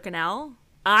Rachel Kirkconnell.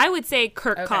 I would say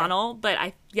Kirkconnell,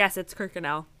 but yes, it's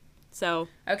Kirkconnell. So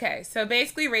okay, so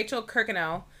basically Rachel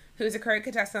Kirkconnell, who's a current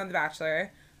contestant on The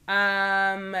Bachelor,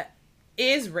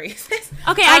 is racist.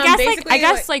 Okay, I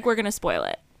guess we're gonna spoil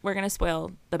it. We're gonna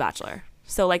spoil The Bachelor.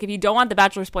 So like, if you don't want The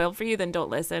Bachelor spoiled for you, then don't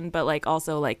listen. But like,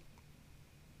 also like,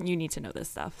 you need to know this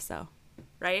stuff. So,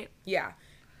 right? Yeah.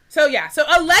 So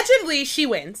allegedly she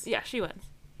wins. Yeah, she wins.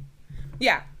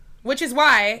 Yeah. Which is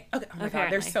why, okay, oh my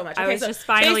God, there's so much. Okay, I was just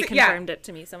finally confirmed it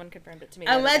to me. Someone confirmed it to me.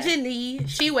 Allegedly,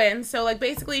 she wins. So, like,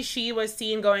 basically, she was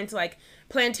seen going to, like,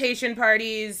 plantation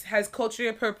parties, has culturally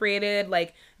appropriated,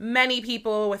 like, many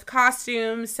people with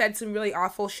costumes, said some really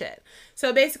awful shit.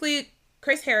 So, basically,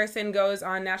 Chris Harrison goes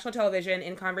on national television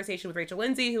in conversation with Rachel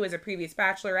Lindsay, who is a previous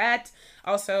Bachelorette.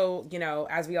 Also, you know,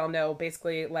 as we all know,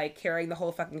 basically, like, carrying the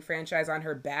whole fucking franchise on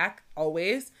her back,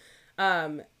 always.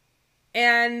 And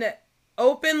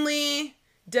openly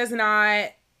does not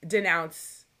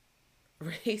denounce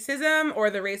racism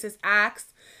or the racist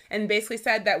acts, and basically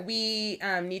said that we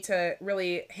need to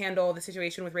really handle the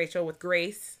situation with Rachel with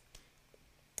grace.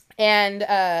 And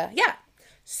yeah,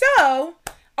 so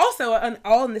also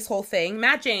all in this whole thing,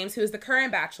 Matt James, who is the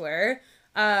current Bachelor,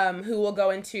 who will go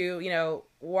into, you know,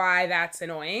 why that's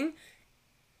annoying,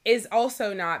 is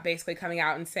also not basically coming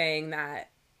out and saying that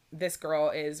this girl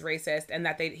is racist and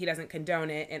that he doesn't condone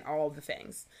it and all of the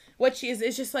things, which is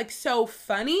just like so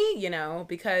funny, you know,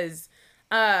 because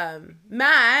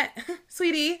Matt,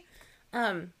 sweetie,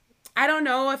 I don't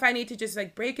know if I need to just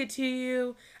like break it to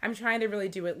you. I'm trying to really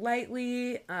do it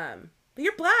lightly. But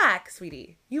you're black,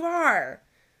 sweetie. You are.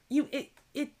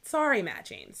 Sorry, Matt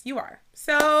James. You are.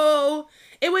 So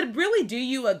it would really do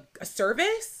you a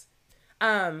service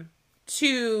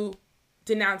to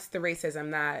denounce the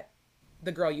racism that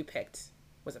the girl you picked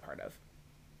was a part of.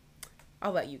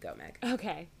 I'll let you go, Meg.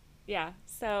 Okay. Yeah.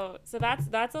 So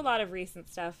that's a lot of recent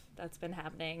stuff that's been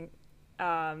happening.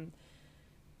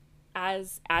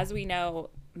 As we know,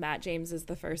 Matt James is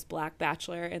the first Black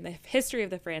Bachelor in the history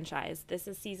of the franchise. This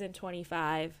is season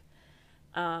 25.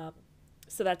 So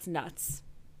that's nuts.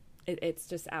 It's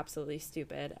just absolutely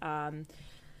stupid.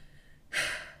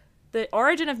 The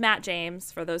origin of Matt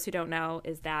James, for those who don't know,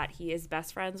 is that he is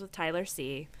best friends with Tyler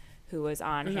C., who was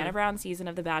on Hannah Brown's season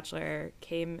of The Bachelor,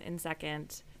 came in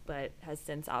second, but has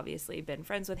since obviously been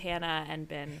friends with Hannah and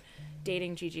been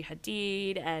dating Gigi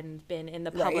Hadid and been in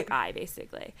the public eye,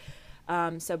 basically.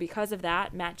 So because of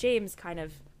that, Matt James kind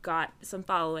of got some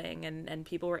following and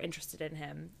people were interested in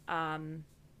him.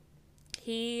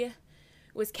 He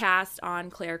was cast on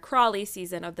Claire Crawley's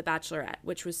season of The Bachelorette,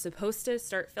 which was supposed to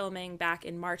start filming back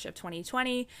in March of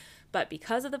 2020, but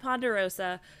because of the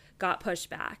Ponderosa, got pushed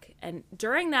back. And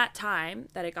during that time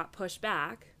that it got pushed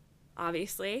back,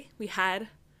 obviously, we had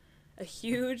a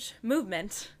huge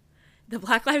movement. The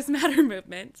Black Lives Matter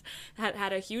movement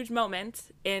had a huge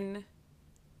moment in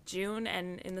June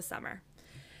and in the summer.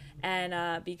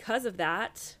 And because of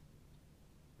that,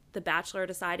 The Bachelor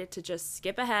decided to just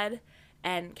skip ahead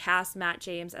and cast Matt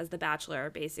James as the Bachelor,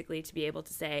 basically to be able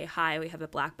to say, hi, we have a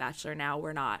black Bachelor now,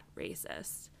 we're not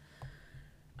racist.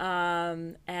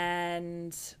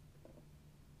 And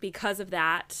because of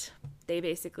that, they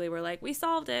basically were like, we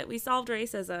solved it. We solved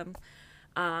racism.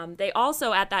 They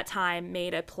also, at that time,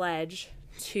 made a pledge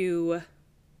to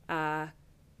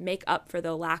make up for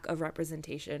the lack of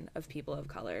representation of people of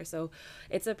color. So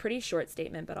it's a pretty short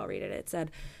statement, but I'll read it. It said,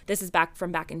 this is back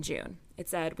in June. It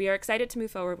said, we are excited to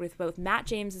move forward with both Matt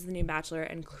James as the new Bachelor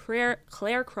and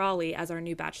Claire Crawley as our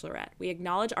new Bachelorette. We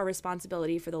acknowledge our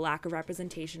responsibility for the lack of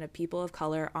representation of people of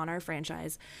color on our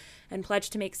franchise and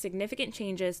pledge to make significant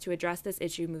changes to address this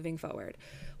issue moving forward.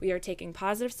 We are taking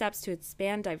positive steps to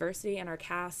expand diversity in our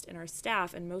cast and our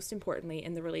staff, and most importantly,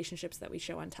 in the relationships that we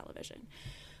show on television.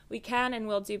 We can and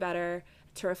will do better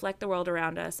to reflect the world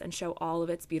around us and show all of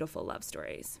its beautiful love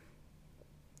stories.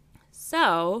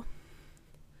 So,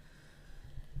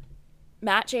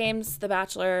 Matt James, The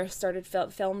Bachelor, started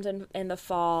filmed in the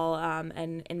fall,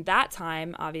 and in that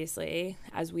time, obviously,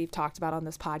 as we've talked about on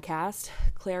this podcast,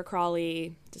 Claire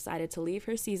Crawley decided to leave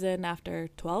her season after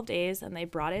 12 days, and they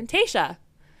brought in Tayshia,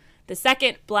 the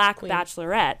second black Queen.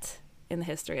 Bachelorette in the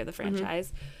history of the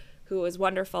franchise, who was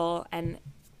wonderful. And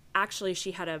actually,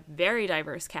 she had a very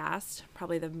diverse cast,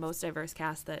 probably the most diverse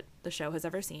cast that the show has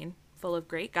ever seen, full of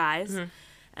great guys.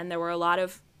 And there were a lot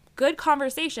of good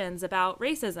conversations about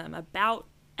racism, about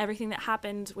everything that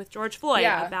happened with George Floyd,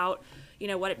 about, you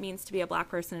know, what it means to be a black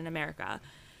person in America.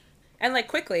 And like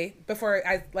quickly, before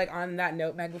I on that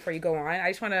note, Meg, before you go on, I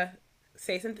just want to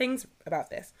say some things about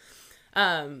this.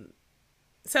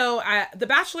 So The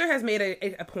Bachelor has made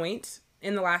a point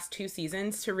in the last 2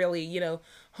 seasons to really, you know,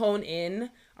 hone in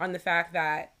on the fact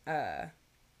that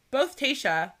both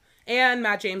Tayshia and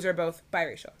Matt James are both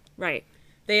biracial. Right.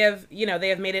 They have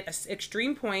made it an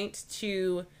extreme point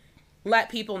to let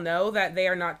people know that they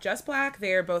are not just black,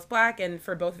 they are both black, and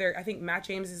for both I think Matt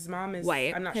James's mom is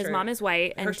white. I'm not His sure. mom is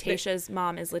white, and Tayshia's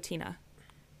mom is Latina.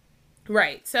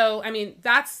 Right. So, I mean,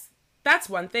 that's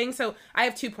one thing. So, I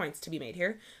have 2 points to be made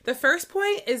here. The first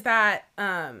point is that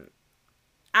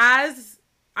as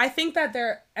I think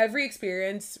that every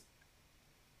experience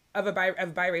of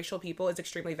biracial people is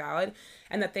extremely valid,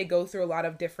 and that they go through a lot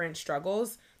of different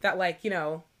struggles that, like, you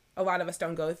know, a lot of us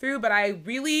don't go through. But I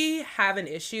really have an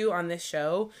issue on this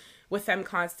show with them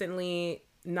constantly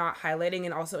not highlighting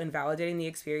and also invalidating the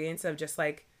experience of just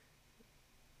like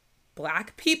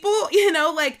black people, you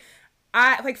know,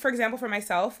 for example, for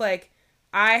myself, like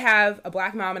I have a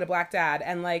black mom and a black dad,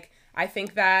 and like I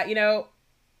think that, you know,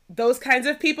 those kinds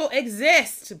of people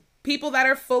exist. People that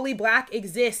are fully black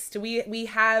exist. We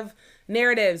have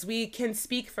narratives. We can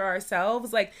speak for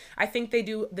ourselves. Like, I think they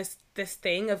do this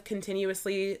thing of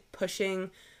continuously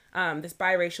pushing this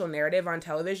biracial narrative on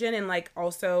television. And like,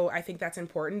 also, I think that's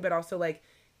important, but also like,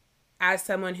 as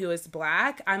someone who is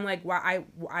black, I'm like, why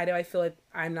do I feel like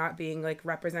I'm not being like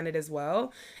represented as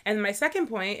well? And my second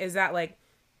point is that like,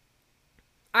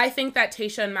 I think that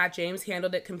Tayshia and Matt James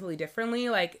handled it completely differently,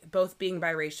 like both being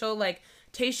biracial. Like,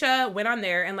 Tayshia went on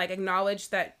there and like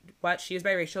acknowledged that she is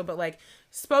biracial, but like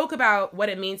spoke about what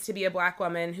it means to be a black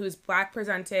woman who's black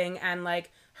presenting, and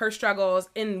like her struggles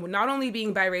in not only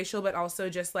being biracial, but also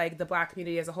just like the black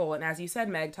community as a whole. And as you said,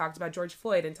 Meg, talked about George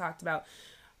Floyd and talked about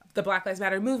the Black Lives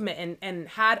Matter movement, and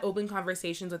had open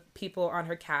conversations with people on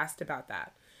her cast about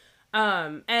that.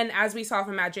 And as we saw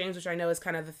from Matt James, which I know is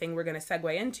kind of the thing we're going to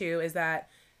segue into, is that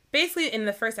basically in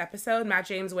the first episode, Matt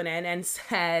James went in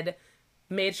and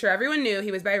made sure everyone knew he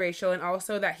was biracial, and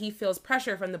also that he feels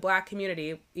pressure from the black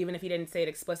community, even if he didn't say it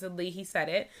explicitly, he said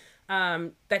it,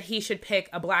 that he should pick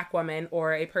a black woman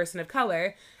or a person of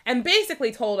color, and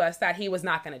basically told us that he was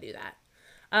not going to do that.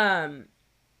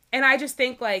 And I just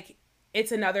think like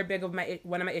it's another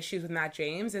one of my issues with Matt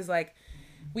James is like,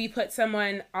 we put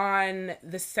someone on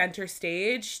the center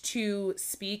stage to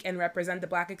speak and represent the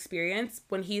black experience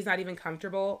when he's not even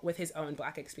comfortable with his own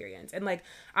black experience. And like,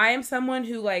 I am someone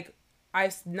who like,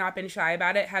 I've not been shy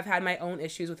about it, have had my own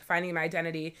issues with finding my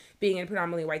identity, being in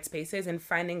predominantly white spaces and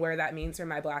finding where that means for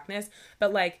my blackness.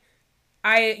 But like,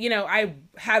 I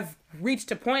have reached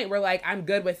a point where like, I'm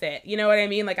good with it. You know what I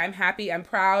mean? Like, I'm happy, I'm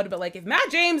proud. But like, if Matt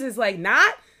James is like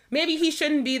not, maybe he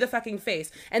shouldn't be the fucking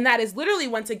face. And that is literally,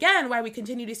 once again, why we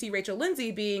continue to see Rachel Lindsay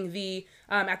being the,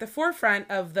 at the forefront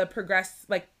of the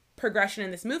progression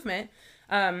in this movement,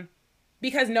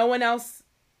 because no one else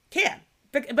can.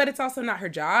 But it's also not her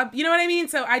job. You know what I mean?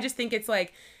 So I just think it's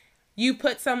like, you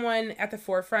put someone at the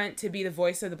forefront to be the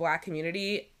voice of the black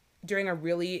community during a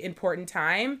really important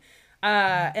time,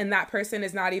 and that person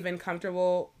is not even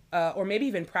comfortable or maybe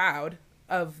even proud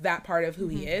of that part of who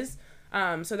he is.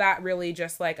 So that really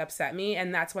just like upset me.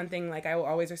 And that's one thing like I will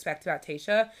always respect about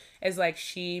Tayshia is like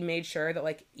she made sure that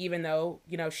like even though,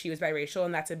 you know, she was biracial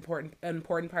and that's an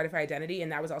important part of her identity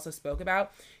and that was also spoke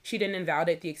about, she didn't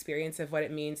invalidate the experience of what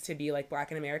it means to be like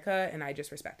Black in America, and I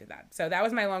just respected that. So that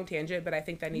was my long tangent, but I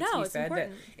think that needs to be said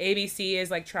important. That ABC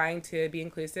is like trying to be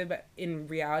inclusive, but in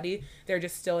reality they're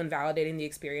just still invalidating the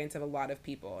experience of a lot of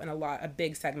people and a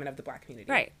big segment of the Black community.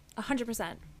 Right.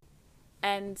 100%.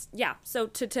 And yeah, so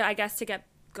to I guess to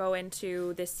go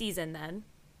into this season then,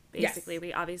 basically,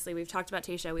 yes. We've talked about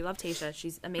Tayshia. We love Tayshia.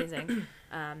 She's amazing.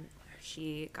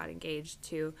 She got engaged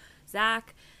to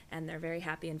Zach, and they're very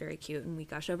happy and very cute, and we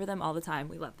gush over them all the time.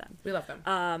 We love them. We love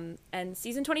them. And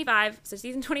season 25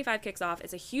 kicks off.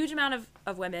 It's a huge amount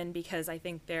of women because I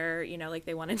think they're, you know, like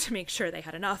they wanted to make sure they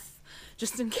had enough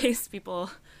just in case people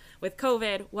with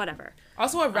COVID, whatever.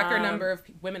 Also a record number of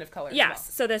women of color. Yes. Well.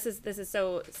 So this is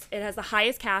so it has the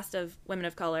highest cast of women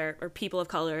of color or people of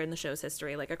color in the show's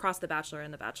history, like across The Bachelor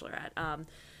and The Bachelorette,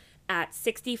 at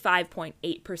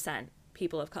 65.8%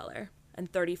 people of color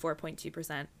and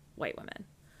 34.2% white women.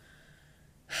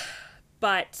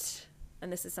 But,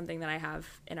 and this is something that I have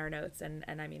in our notes, and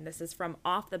I mean, this is from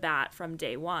off the bat from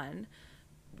day one,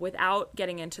 without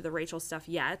getting into the Rachel stuff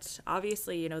yet.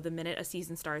 Obviously, you know, the minute a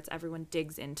season starts, everyone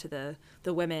digs into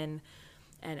the women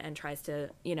and tries to,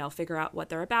 you know, figure out what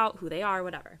they're about, who they are,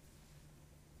 whatever.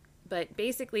 But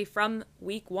basically from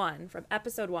week one, from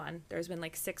episode 1, there's been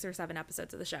like 6 or 7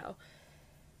 episodes of the show.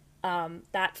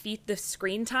 The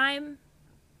screen time,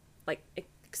 like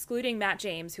excluding Matt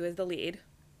James, who is the lead,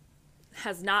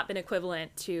 has not been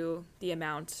equivalent to the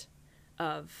amount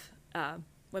of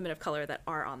women of color that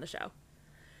are on the show.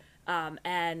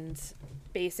 And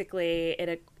basically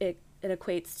it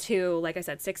equates to, like I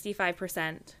said,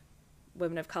 65%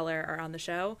 women of color are on the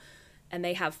show, and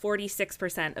they have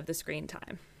 46% of the screen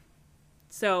time.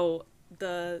 So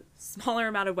the smaller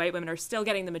amount of white women are still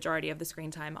getting the majority of the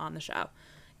screen time on the show.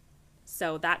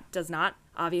 So that does not,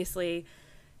 obviously,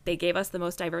 they gave us the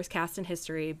most diverse cast in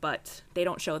history, but they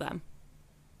don't show them.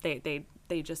 They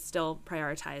just still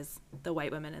prioritize the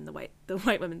white women and the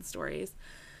white women's stories.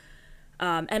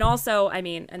 And also, I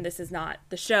mean, and this is not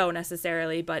the show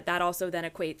necessarily, but that also then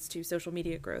equates to social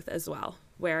media growth as well,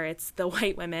 where it's the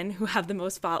white women who have the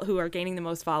most who are gaining the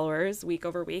most followers week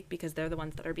over week because they're the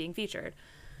ones that are being featured,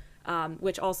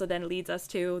 which also then leads us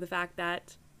to the fact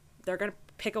that they're going to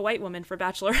pick a white woman for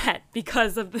Bachelorette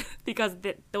because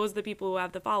those are the people who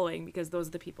have the following, because those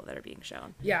are the people that are being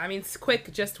shown. Yeah, I mean, it's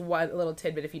quick, just one little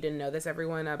tidbit if you didn't know this,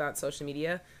 everyone, about social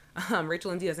media. Rachel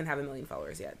Lindsay doesn't have 1 million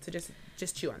followers yet, so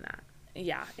just chew on that.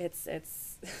 Yeah, it's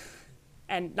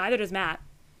and neither does Matt.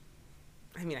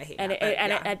 I mean, I hate and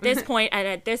Matt, at this point,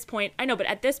 I know, but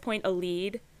at this point, a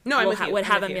lead would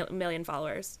have a million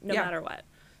followers no matter what.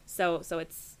 So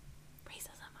it's racism.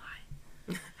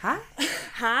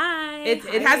 Hi.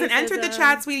 It hasn't entered the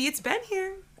chat, sweetie. It's been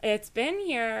here. It's been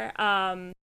here.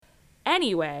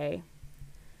 Anyway,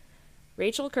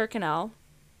 Rachel Kirkconnell.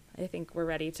 I think we're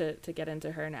ready to get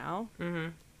into her now.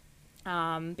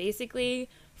 Mm-hmm. Basically,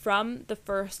 from the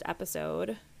first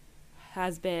episode,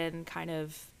 has been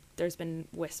there's been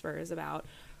whispers about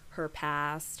her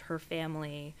past, her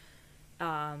family.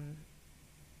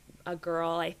 A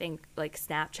girl, I think, like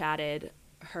Snapchatted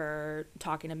her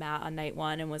talking to Matt on night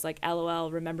 1 and was like, LOL,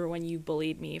 remember when you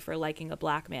bullied me for liking a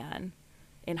black man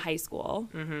in high school?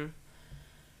 Mm-hmm.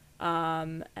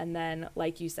 And then,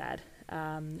 like you said,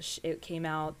 it came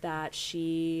out that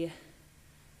she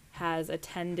has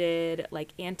attended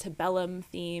like antebellum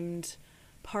themed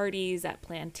parties at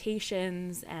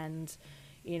plantations and,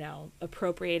 you know,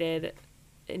 appropriated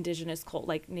indigenous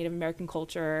like Native American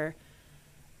culture,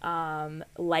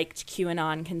 liked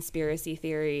QAnon conspiracy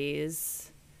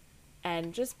theories,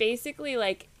 and just basically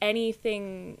like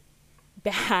anything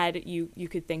bad you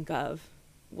could think of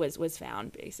was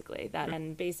found, basically. That,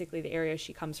 and basically the area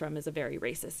she comes from is a very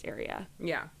racist area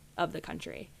of the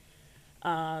country.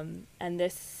 And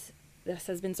this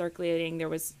has been circulating. There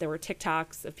were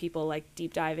TikToks of people like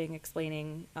deep diving,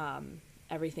 explaining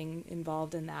everything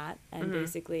involved in that, and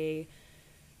basically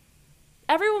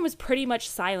everyone was pretty much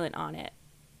silent on it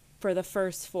for the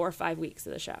first 4 or 5 weeks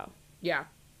of the show. Yeah.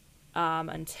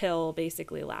 Until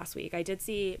basically last week. I did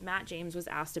see Matt James was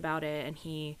asked about it, and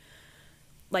he,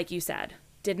 like you said,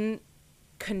 didn't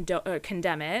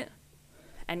condemn it,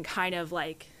 and kind of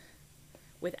like,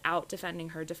 without defending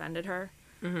her, defended her.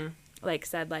 Mm-hmm. Like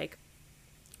said like,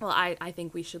 well, I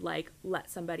think we should like let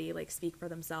somebody like speak for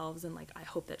themselves, and like I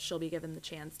hope that she'll be given the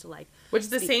chance to like, which is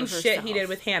the same shit he did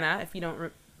with Hannah. If you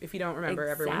don't remember,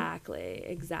 everyone.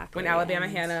 Exactly. When Alabama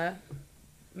Hannah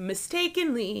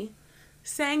mistakenly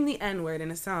sang the N-word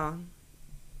in a song.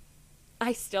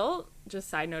 I still, just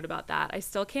side note about that, I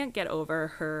still can't get over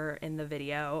her in the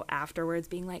video afterwards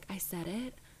being like, I said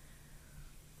it.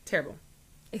 Terrible.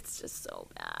 It's just so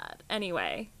bad.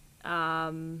 Anyway,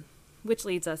 which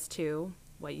leads us to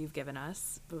what you've given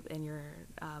us in your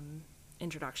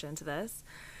introduction to this,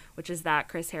 which is that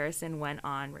Chris Harrison went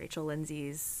on Rachel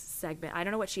Lindsay's segment. I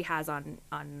don't know what she has on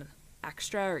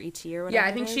Extra or ET or whatever. Yeah,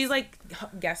 I think she's like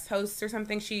guest host or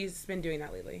something. She's been doing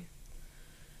that lately.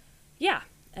 Yeah,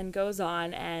 and goes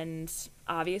on, and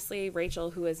obviously Rachel,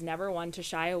 who is never one to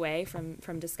shy away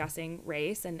from discussing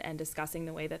race and discussing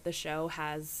the way that the show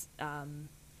has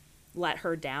let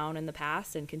her down in the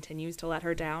past and continues to let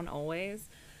her down always.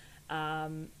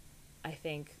 I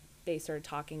think they started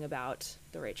talking about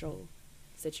the Rachel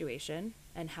situation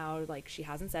and how, like, she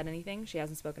hasn't said anything. She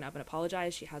hasn't spoken up and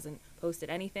apologized. She hasn't posted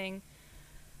anything.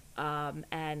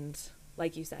 And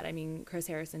like you said, I mean, Chris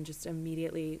Harrison just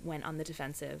immediately went on the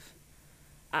defensive.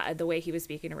 The way he was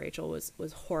speaking to Rachel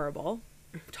was horrible,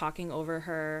 talking over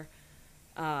her.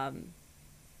 And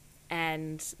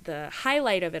the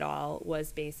highlight of it all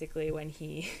was basically when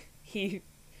he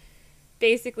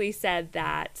basically said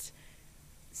that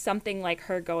something like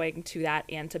her going to that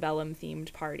antebellum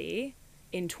themed party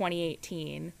in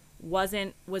 2018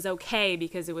 was okay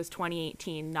because it was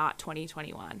 2018, not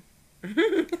 2021.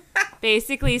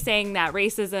 Basically saying that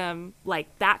racism,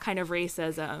 like that kind of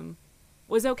racism,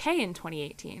 was okay in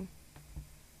 2018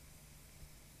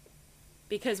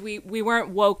 because we weren't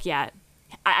woke yet.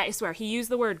 I swear he used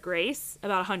the word grace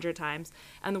about 100 times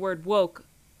and the word woke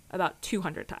about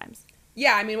 200 times.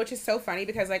 Yeah, I mean, which is so funny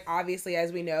because, like, obviously,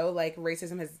 as we know, like,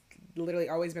 racism has literally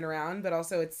always been around, but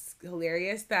also it's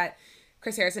hilarious that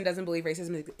Chris Harrison doesn't believe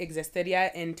racism existed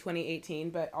yet in 2018,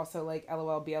 but also, like,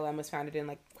 LOL BLM was founded in,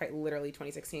 like, quite literally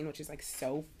 2016, which is, like,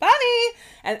 so funny.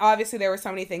 And obviously there were so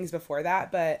many things before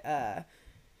that, but,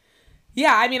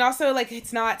 yeah, I mean, also, like,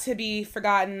 it's not to be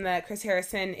forgotten that Chris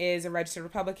Harrison is a registered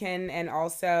Republican and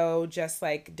also just,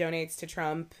 like, donates to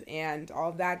Trump and all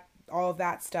of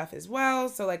that stuff as well.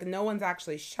 So, like, no one's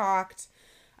actually shocked.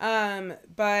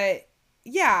 But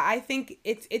yeah, I think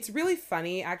it's really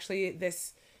funny, actually,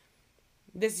 this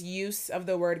use of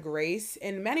the word grace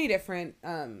in many different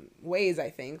ways, I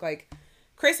think. Like,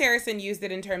 Chris Harrison used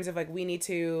it in terms of, like, we need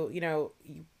to, you know,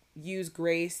 use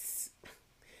grace,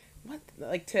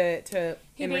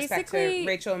 in respect to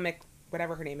Rachel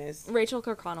whatever her name is. Rachel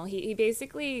Kirkconnell. He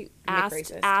basically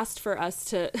asked for us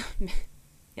to...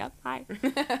 Yep, hi.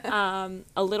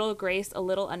 A little grace, a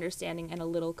little understanding, and a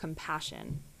little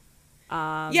compassion.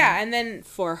 And then...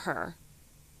 For her.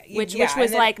 Which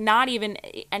was, like, not even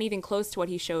anything close to what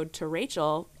he showed to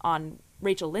Rachel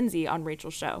Lindsay on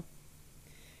Rachel's show.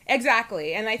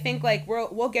 Exactly. And I think, like,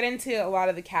 we'll get into a lot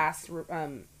of the cast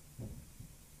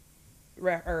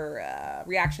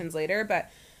reactions later, but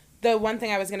the one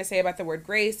thing I was going to say about the word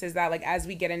grace is that, like, as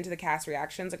we get into the cast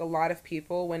reactions, like, a lot of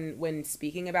people, when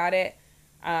speaking about it,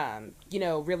 you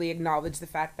know, really acknowledge the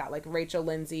fact that, like, Rachel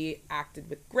Lindsay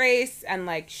acted with grace and,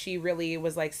 like, she really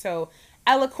was, like, so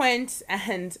eloquent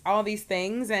and all these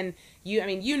things. And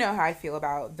you know how I feel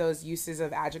about those uses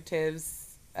of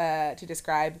adjectives to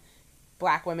describe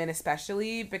Black women,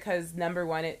 especially because, number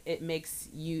one, it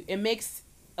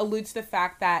alludes to the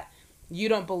fact that you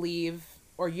don't believe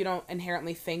or you don't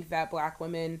inherently think that Black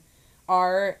women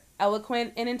are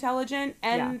eloquent and intelligent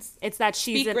and it's that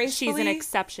she's an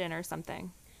exception or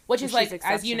something, which is, like,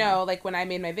 as you know, like, when I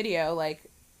made my video, like,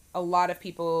 a lot of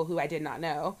people who I did not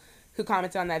know who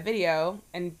commented on that video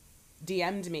and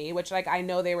DM'd me, which, like, I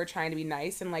know they were trying to be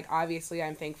nice, and, like, obviously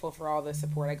I'm thankful for all the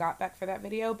support I got back for that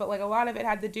video, but, like, a lot of it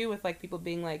had to do with, like, people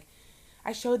being like,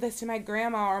 I showed this to my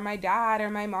grandma or my dad or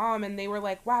my mom and they were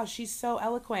like, wow, she's so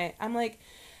eloquent. I'm like,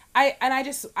 I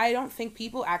don't think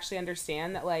people actually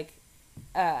understand that, like,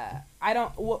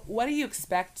 what do you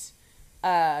expect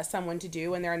someone to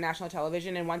do when they're on national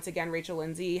television? And once again, Rachel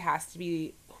Lindsay has to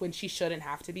be, when she shouldn't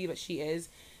have to be, but she is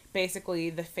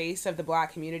basically the face of the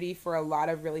Black community for a lot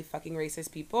of really fucking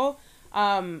racist people.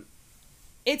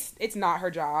 It's not her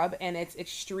job, and it's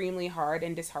extremely hard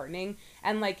and disheartening.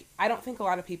 And, like, I don't think a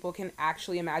lot of people can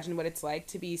actually imagine what it's like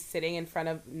to be sitting in front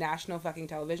of national fucking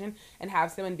television and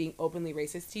have someone being openly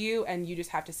racist to you, and you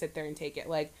just have to sit there and take it.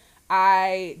 Like,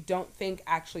 I don't think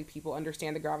actually people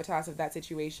understand the gravitas of that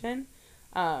situation.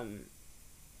 And,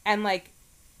 like,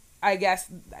 I guess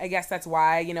that's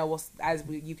why, you know,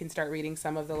 you can start reading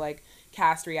some of the, like,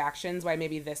 cast reactions, why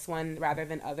maybe this one rather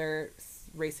than other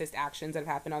racist actions that have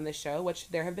happened on this show, which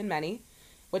there have been many,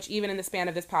 which even in the span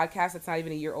of this podcast, it's not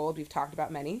even a year old, we've talked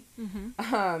about many.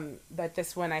 Mm-hmm. But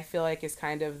this one I feel like is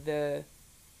kind of the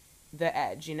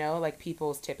edge, you know, like,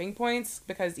 people's tipping points,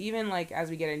 because even, like, as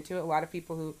we get into it, a lot of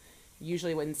people who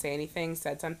usually wouldn't say anything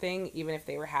said something, even if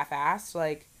they were half-assed.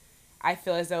 Like, I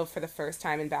feel as though for the first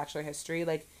time in Bachelor history,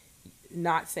 like,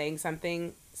 not saying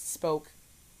something spoke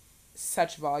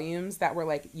such volumes that were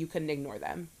like, you couldn't ignore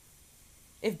them.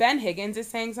 If Ben Higgins is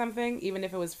saying something, even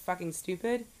if it was fucking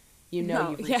stupid,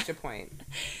 you've reached a point.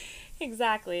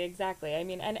 Exactly. I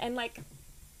mean, and like,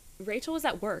 Rachel was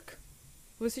at work.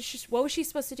 What was she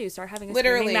supposed to do? Start having a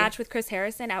screaming match with Chris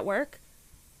Harrison at work?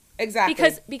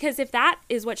 Exactly. Because if that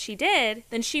is what she did,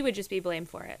 then she would just be blamed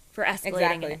for it, for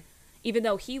escalating it. Even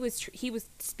though he was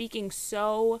speaking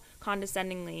so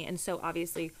condescendingly and so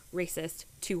obviously racist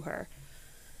to her.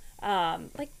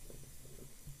 Like,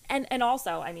 and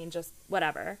also, I mean, just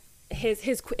whatever.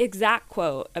 His exact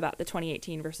quote about the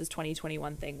 2018 versus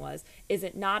 2021 thing was, "Is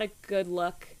it not a good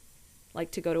look,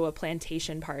 like, to go to a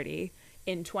plantation party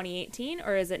in 2018,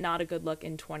 or is it not a good look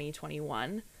in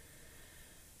 2021?"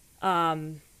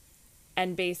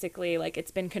 And basically, like,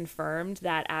 it's been confirmed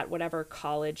that at whatever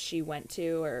college she went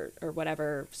to, or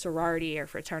whatever sorority or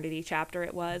fraternity chapter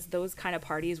it was, those kind of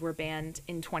parties were banned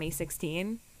in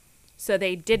 2016. So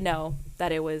they did know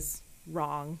that it was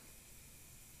wrong.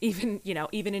 Even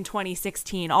in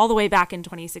 2016, all the way back in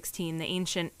 2016, the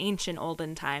ancient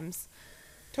olden times.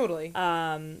 Totally.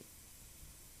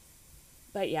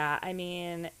 But yeah, I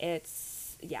mean,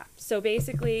 so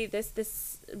basically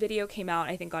this video came out,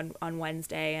 I think, on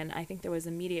Wednesday, and I think there was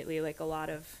immediately, like, a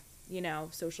lot of,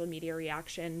 social media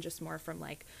reaction, just more from,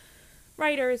 like,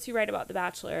 writers who write about The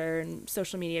Bachelor and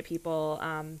social media people,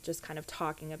 just kind of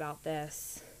talking about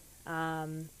this.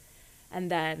 And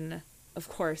then, of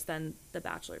course, then the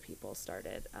Bachelor people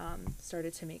started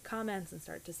to make comments and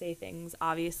start to say things.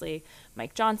 Obviously,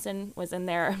 Mike Johnson was in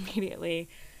there immediately,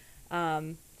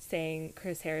 saying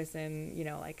Chris Harrison,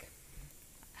 like,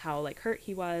 how, like, hurt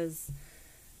he was.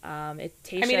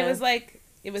 Tayshia, I mean, it was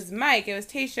Mike, it was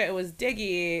Tayshia, it was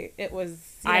Diggy, it was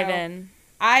Ivan,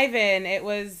 it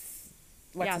was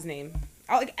his name?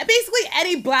 Like, basically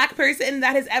any black person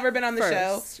that has ever been on the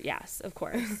show. Yes, of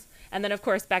course. And then, of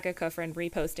course, Becca Kufrin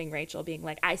reposting Rachel, being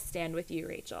like, "I stand with you,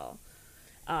 Rachel,"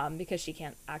 because she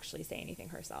can't actually say anything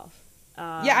herself.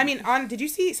 Yeah, I mean, did you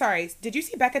see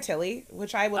Becca Tilley?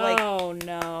 Which I would like. Oh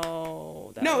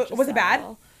no! No, was it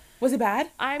bad? Was it bad?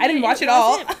 I didn't watch it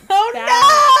all. Oh bad.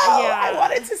 No! Yeah. I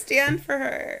wanted to stand for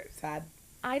her. Sad.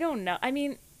 I don't know. I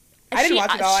mean, I didn't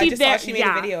watch it all. I just thought she made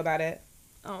a video about it.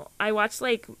 Oh, I watched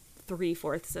like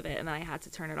 3/4 of it, and then I had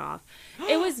to turn it off.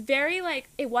 It was very, like,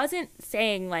 it wasn't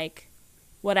saying, like,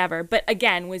 whatever, but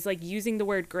again was, like, using the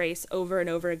word grace over and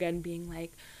over again, being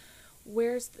like,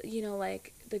 where's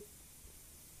like the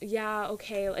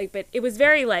okay, like, but it was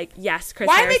very, like, yes, Chris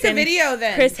Harrison. Why make a video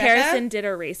then? Chris Becca? Harrison did a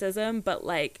racism, but,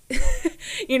 like,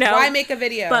 why make a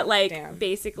video? But, like,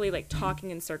 basically, like, talking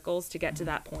in circles to get to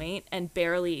that point and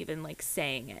barely even, like,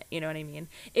 saying it. You know what I mean?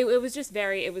 It was just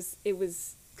very. It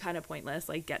was kind of pointless,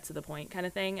 like, get to the point kind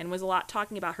of thing, and was a lot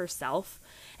talking about herself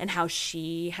and how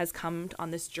she has come on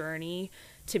this journey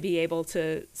to be able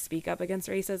to speak up against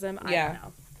racism. I don't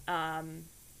know.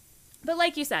 But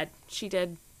like you said, she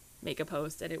did make a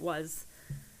post, and it was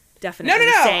definitely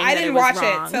no. saying I that didn't it was watch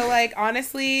wrong. it. So, like,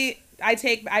 honestly,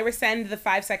 I rescind the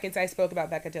 5 seconds I spoke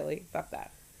about Becca Tilley. Fuck that.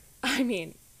 I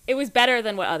mean, it was better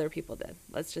than what other people did.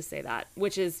 Let's just say that,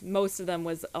 which is most of them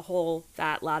was a whole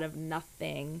fat lot of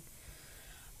nothing.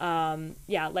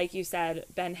 Yeah, like you said,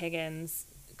 Ben Higgins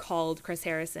called Chris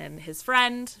Harrison his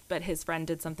friend, but his friend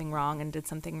did something wrong and did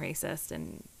something racist,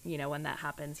 and when that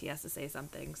happens, he has to say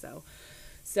something.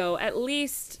 So at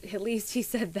least he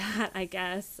said that, I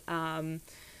guess.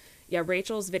 Yeah,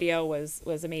 Rachel's video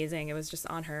was amazing. It was just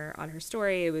on her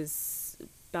story. It was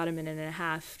about a minute and a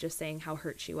half, just saying how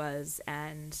hurt she was,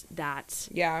 and that,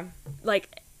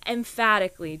 like,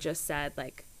 emphatically just said,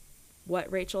 like,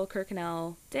 what Rachel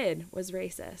Kirkconnell did was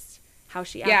racist. How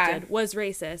she acted was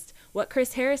racist. What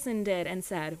Chris Harrison did and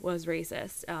said was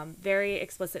racist. Very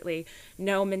explicitly,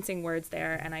 no mincing words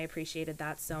there, and I appreciated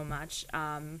that so much.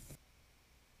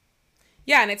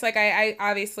 Yeah, and it's like I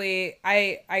obviously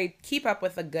I keep up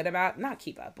with a good amount, not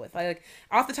keep up with, like,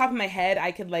 off the top of my head,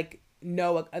 I could, like,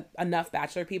 know enough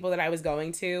Bachelor people that I was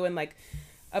going to, and, like,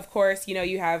 of course,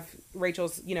 you have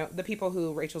Rachel's, the people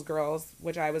who Rachel's girls,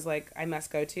 which I was like, I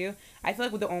must go to. I feel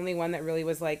like the only one that really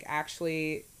was, like,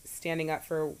 actually standing up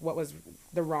for what was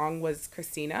the wrong was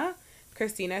Christina.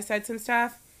 Christina said some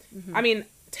stuff. Mm-hmm. I mean,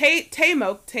 Taylor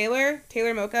Mocha.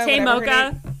 Tay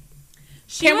Mocha.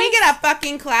 Can we get a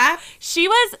fucking clap? She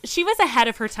was ahead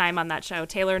of her time on that show,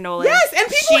 Taylor Nolan. Yes, and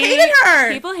people hated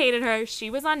her. People hated her. She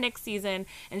was on Nick's season,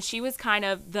 and she was kind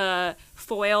of the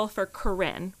foil for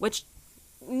Corinne, which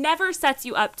never sets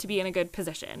you up to be in a good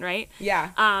position, right?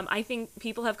 Yeah. I think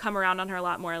people have come around on her a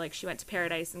lot more. Like, she went to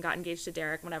Paradise and got engaged to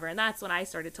Derek, whatever, and that's when I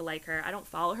started to like her. I don't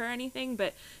follow her or anything,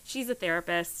 but she's a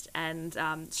therapist, and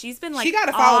she's been like, she got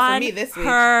a follow for me this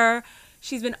week.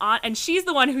 She's been on, and she's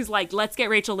the one who's like, let's get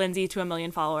Rachel Lindsay to 1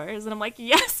 million followers, and I'm like,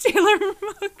 yes, Taylor.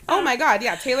 Oh my god,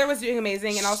 yeah, Taylor was doing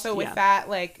amazing, and also with that,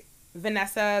 like,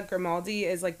 Vanessa Grimaldi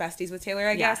is like besties with Taylor,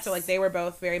 I guess. Yes. So like they were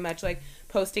both very much like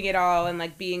posting it all and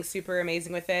like being super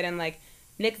amazing with it. And like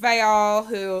Nick Viall,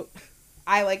 who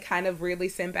I like kind of weirdly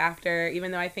simp after,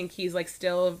 even though I think he's like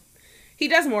still, he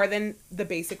does more than the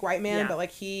basic white man, but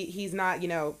like he's not, you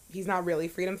know, he's not really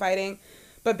freedom fighting.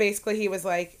 But basically he was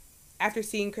like, after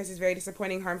seeing Chris's very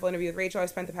disappointing, harmful interview with Rachel, I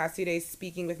spent the past 2 days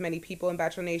speaking with many people in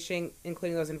Bachelor Nation,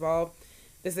 including those involved.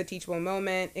 This is a teachable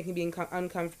moment. It can be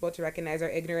uncomfortable to recognize our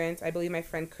ignorance. I believe my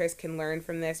friend Chris can learn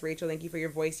from this. Rachel, thank you for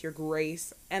your voice, your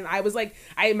grace. And I was like,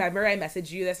 I remember I messaged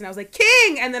you this and I was like,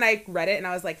 King! And then I read it and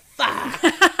I was like, fuck.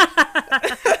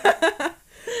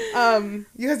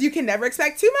 Because you can never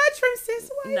expect too much from cis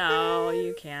white No, men.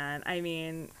 you can't. I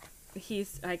mean,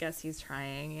 I guess he's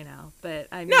trying, you know, but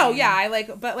I mean. No, yeah,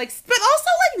 but also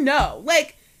like, no.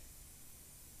 Like,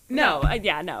 no.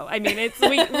 No. I mean,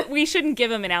 it's we shouldn't give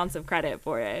him an ounce of credit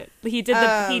for it. He did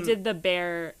the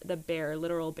bare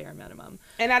literal bare minimum.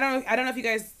 And I don't know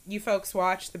if you folks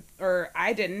watched or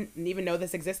I didn't even know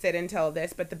this existed until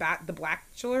this, but the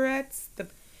Bachelorettes,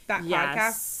 that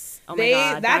podcast. Oh my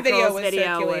god, that video was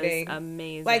video circulating. Was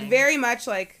amazing. Like very much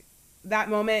like that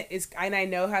moment is, and I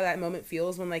know how that moment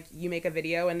feels when like you make a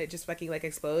video and it just fucking like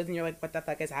explodes and you're like, what the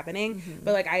fuck is happening? Mm-hmm.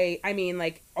 But like I mean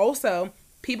like also.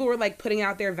 People were, like, putting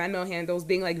out their Venmo handles,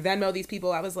 being like, Venmo these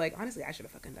people. I was like, honestly, I should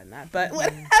have fucking done that. But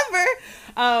whatever.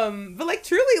 But, like,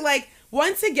 truly, like,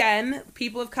 once again,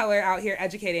 people of color out here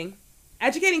educating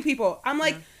people. I'm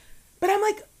like, but I'm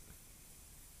like,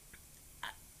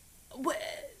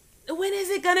 when is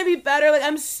it gonna be better? Like,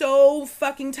 I'm so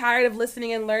fucking tired of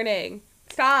listening and learning.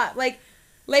 Stop. Like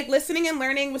listening and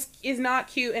learning is not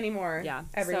cute anymore. Yeah.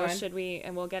 Everyone. So should we,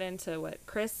 and we'll get into what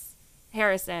Chris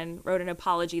Harrison wrote an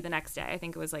apology the next day. I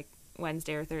think it was like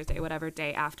Wednesday or Thursday, whatever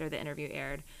day after the interview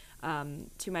aired.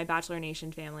 To my Bachelor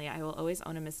Nation family, I will always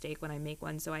own a mistake when I make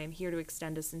one, so I am here to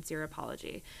extend a sincere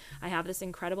apology. I have this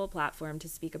incredible platform to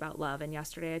speak about love, and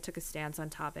yesterday I took a stance on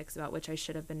topics about which I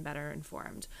should have been better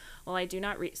informed. While I do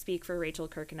not speak for Rachel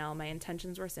Kirkconnell, my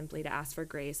intentions were simply to ask for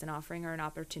grace and offering her an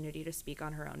opportunity to speak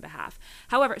on her own behalf.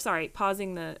 However,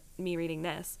 pausing me reading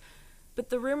this, but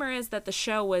the rumor is that the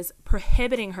show was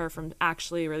prohibiting her from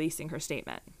actually releasing her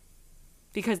statement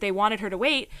because they wanted her to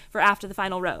wait for after the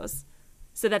final rose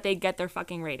so that they get their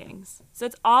fucking ratings. So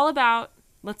it's all about,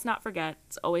 let's not forget,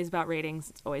 it's always about ratings.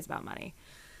 It's always about money.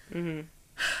 Mm-hmm.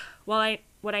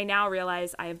 What I now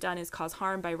realize I have done is cause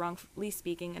harm by wrongfully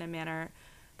speaking in a manner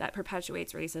that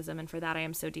perpetuates racism, and for that I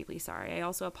am so deeply sorry. I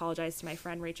also apologize to my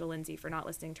friend Rachel Lindsay for not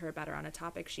listening to her better on a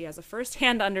topic she has a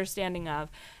first-hand understanding of,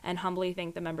 and humbly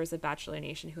thank the members of Bachelor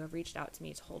Nation who have reached out to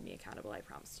me to hold me accountable. I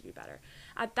promise to do better.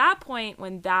 At that point,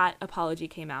 when that apology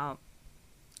came out,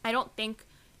 I don't think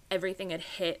everything had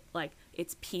hit like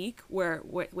its peak where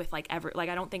with like I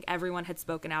don't think everyone had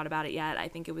spoken out about it yet. I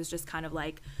think it was just kind of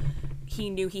like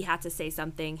he knew he had to say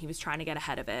something. He was trying to get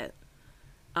ahead of it.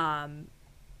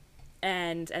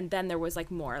 And then there was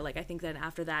like more, like I think then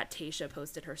after that Tayshia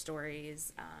posted her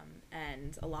stories,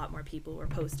 and a lot more people were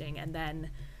posting, and then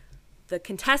the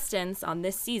contestants on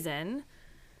this season,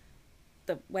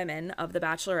 the women of the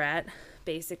Bachelorette,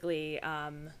 basically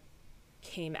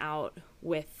came out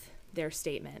with their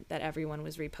statement that everyone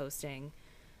was reposting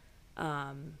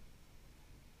on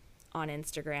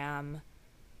Instagram,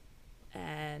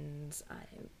 and I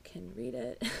can read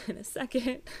it in a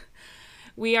second.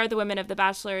 We are the women of The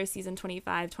Bachelor, season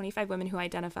 25. 25 women who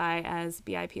identify as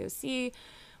BIPOC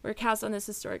were cast on this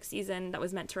historic season that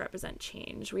was meant to represent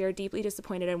change. We are deeply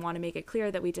disappointed and want to make it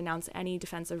clear that we denounce any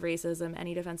defense of racism.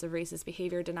 Any defense of racist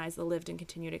behavior denies the lived and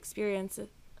continued experience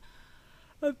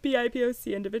of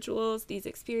BIPOC individuals. These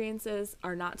experiences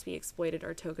are not to be exploited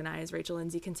or tokenized. Rachel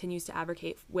Lindsay continues to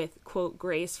advocate with, quote,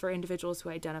 grace for individuals who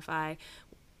identify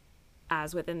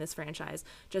as within this franchise.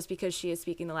 Just because she is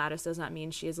speaking the loudest does not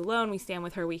mean she is alone. We stand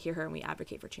with her, we hear her, and we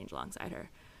advocate for change alongside her.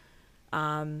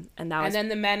 And then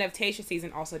the men of Tayshia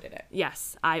season also did it.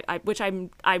 Yes, I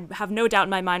have no doubt in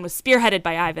my mind was spearheaded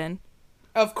by Ivan.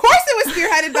 Of course, it was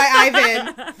spearheaded by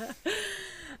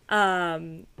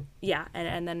Ivan. Yeah,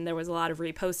 and then there was a lot of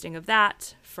reposting of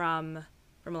that from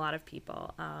a lot of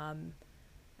people. And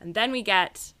then we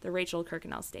get the Rachel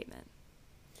Kirkconnell statement.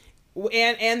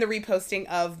 And the reposting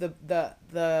of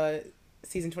the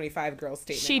season 25 girls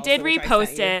statement. She did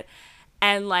repost it,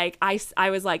 And like I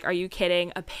was like, are you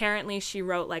kidding? Apparently she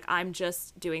wrote like, I'm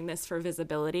just doing this for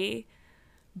visibility,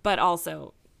 but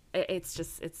also it's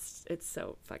just it's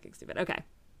so fucking stupid. Okay.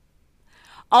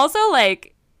 Also,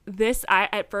 like, this,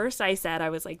 at first I said, I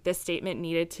was like, this statement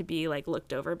needed to be like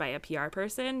looked over by a PR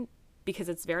person, because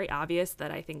it's very obvious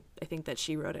that I think that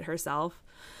she wrote it herself.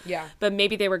 Yeah. But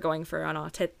maybe they were going for an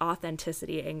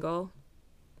authenticity angle.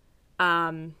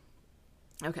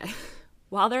 Okay.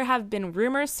 While there have been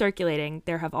rumors circulating,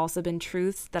 there have also been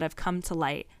truths that have come to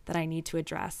light that I need to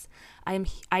address.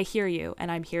 I hear you, and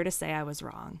I'm here to say I was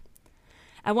wrong.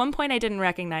 At one point, I didn't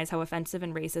recognize how offensive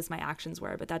and racist my actions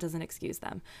were, but that doesn't excuse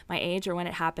them. My age or when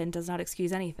it happened does not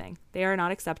excuse anything. They are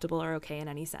not acceptable or okay in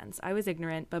any sense. I was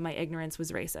ignorant, but my ignorance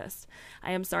was racist.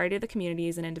 I am sorry to the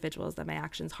communities and individuals that my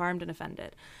actions harmed and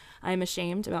offended. I am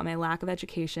ashamed about my lack of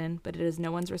education, but it is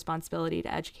no one's responsibility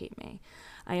to educate me.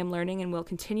 I am learning and will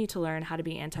continue to learn how to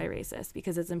be anti-racist,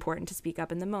 because it's important to speak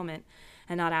up in the moment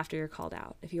and not after you're called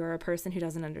out. If you are a person who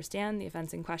doesn't understand the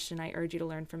offense in question, I urge you to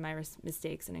learn from my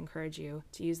mistakes and encourage you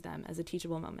to use them as a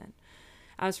teachable moment.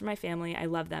 As for my family, I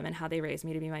love them and how they raised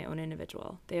me to be my own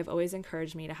individual. They have always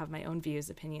encouraged me to have my own views,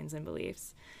 opinions, and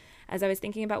beliefs. As I was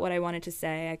thinking about what I wanted to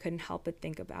say, I couldn't help but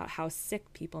think about how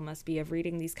sick people must be of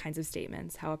reading these kinds of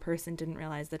statements, how a person didn't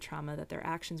realize the trauma that their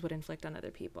actions would inflict on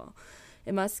other people.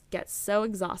 It must get so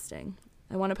exhausting.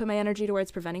 I want to put my energy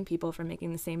towards preventing people from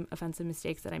making the same offensive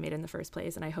mistakes that I made in the first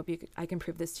place, and I hope I can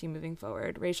prove this to you moving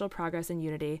forward. Racial progress and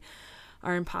unity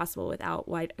are impossible without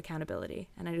white accountability,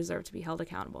 and I deserve to be held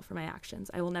accountable for my actions.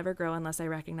 I will never grow unless I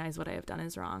recognize what I have done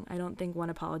is wrong. I don't think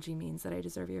one apology means that I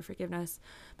deserve your forgiveness,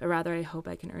 but rather I hope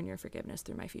I can earn your forgiveness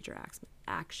through my future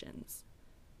actions.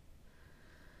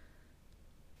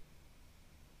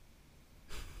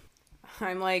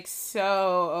 I'm like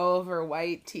so over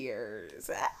white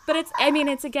tears. But it's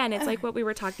again, it's like what we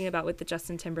were talking about with the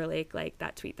Justin Timberlake, like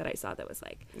that tweet that I saw that was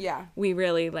like, yeah, we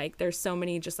really like, there's so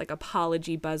many just like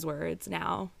apology buzzwords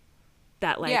now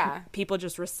that like people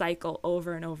just recycle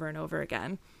over and over and over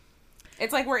again.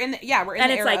 It's like we're in the era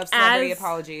like, of celebrity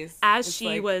apologies. As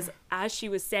she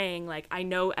was saying, like, I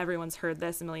know everyone's heard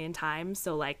this a million times,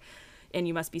 so like, and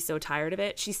you must be so tired of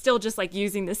it. She's still just like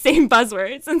using the same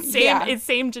buzzwords and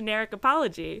same generic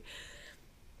apology.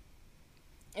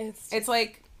 It's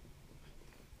like,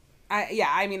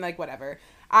 I mean, like, whatever.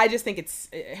 I just think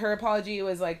her apology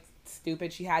was like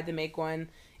stupid. She had to make one.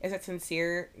 Is it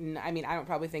sincere? I mean, I don't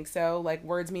probably think so. Like,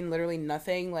 words mean literally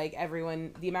nothing. Like,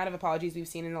 the amount of apologies we've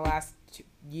seen in the last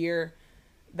year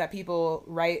that people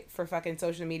write for fucking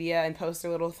social media and post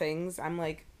their little things, I'm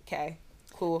like, okay.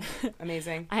 Cool.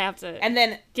 Amazing. I have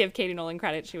to give Katie Nolan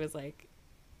credit. She was like,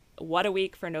 what a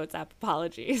week for Notes app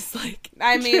apologies. Like,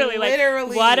 I mean, truly, literally.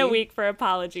 Like, what a week for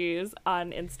apologies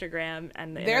on Instagram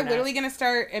and the internet. Literally going to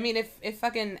start, I mean, if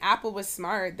fucking Apple was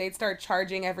smart, they'd start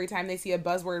charging every time they see a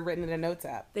buzzword written in a Notes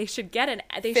app. They should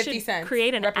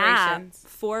create an app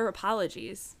for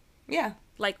apologies. Yeah.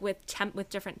 Like with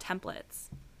different templates.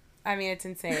 I mean, it's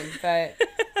insane, but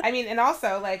I mean, and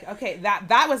also like, okay,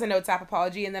 that was a Notes app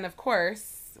apology. And then of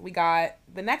course we got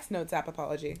the next Notes app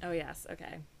apology. Oh yes.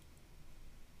 Okay.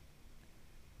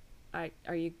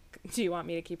 Do you want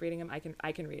me to keep reading them? I can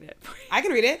read it. I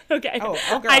can read it. Okay.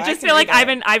 Oh girl, I just feel like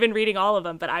I've been reading all of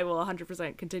them, but I will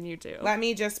 100% continue to. Let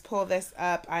me just pull this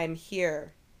up. I'm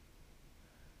here.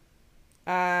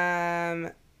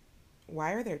 Why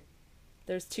are there?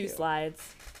 There's two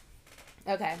slides.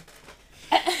 Okay.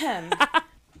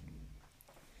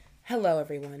 Hello,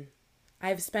 everyone. I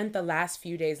have spent the last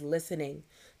few days listening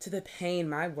to the pain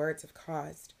my words have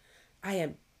caused. I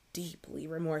am deeply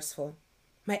remorseful.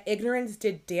 My ignorance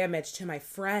did damage to my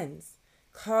friends,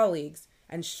 colleagues,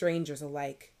 and strangers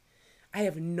alike. I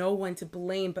have no one to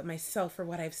blame but myself for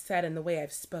what I've said and the way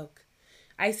I've spoke.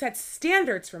 I set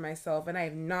standards for myself and I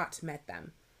have not met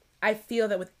them. I feel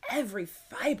that with every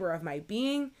fiber of my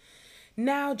being,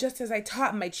 now, just as I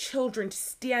taught my children to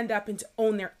stand up and to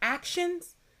own their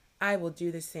actions, I will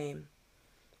do the same.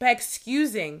 By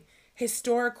excusing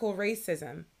historical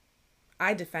racism,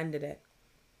 I defended it.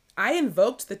 I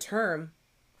invoked the term,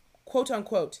 quote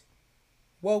unquote,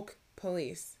 woke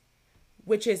police,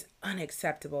 which is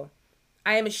unacceptable.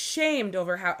 I am ashamed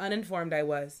over how uninformed I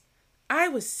was. I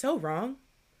was so wrong.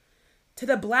 To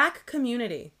the Black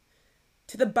community,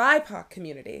 to the BIPOC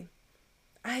community,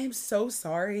 I am so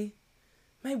sorry.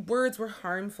 My words were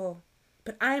harmful,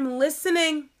 but I am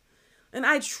listening, and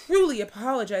I truly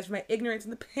apologize for my ignorance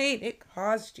and the pain it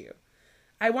caused you.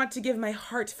 I want to give my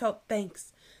heartfelt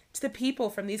thanks to the people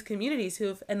from these communities who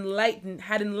have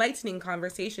had enlightening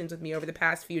conversations with me over the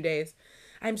past few days.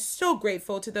 I'm so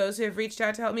grateful to those who have reached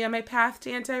out to help me on my path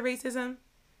to anti-racism.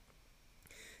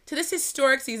 So this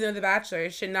historic season of The Bachelor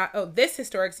should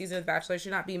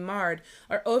not be marred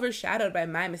or overshadowed by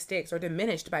my mistakes or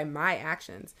diminished by my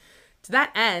actions. To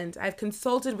that end, I've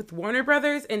consulted with Warner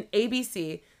Brothers and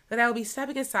ABC that I will be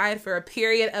stepping aside for a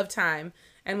period of time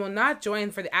and will not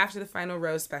join for the After the Final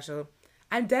Rose special.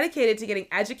 I'm dedicated to getting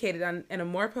educated on a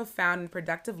more profound and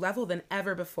productive level than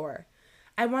ever before.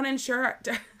 I want to ensure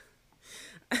to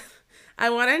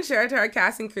our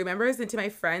cast and crew members and to my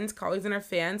friends, colleagues, and our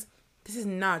fans, this is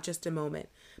not just a moment,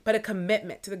 but a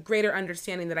commitment to the greater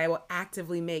understanding that I will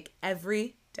actively make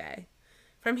every day.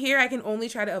 From here, I can only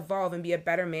try to evolve and be a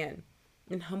better man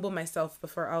and humble myself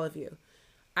before all of you.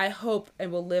 I hope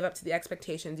and will live up to the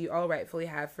expectations you all rightfully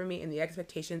have for me and the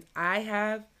expectations I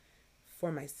have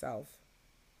for myself.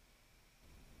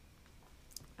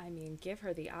 I mean, give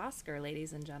her the Oscar,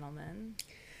 ladies and gentlemen.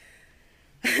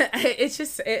 It's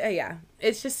just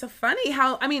so funny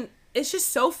how, it's just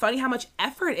so funny how much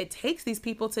effort it takes these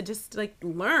people to just, like,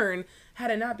 learn how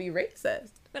to not be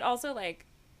racist. But also, like,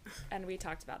 and we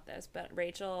talked about this, but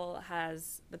Rachel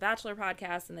has the Bachelor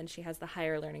podcast, and then she has the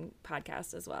Higher Learning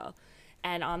podcast as well.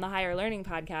 And on the Higher Learning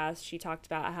podcast, she talked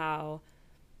about how,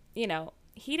 you know,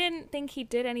 he didn't think he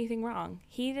did anything wrong.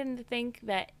 He didn't think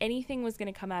that anything was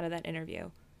going to come out of that interview.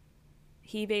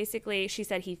 She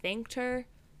said he thanked her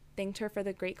for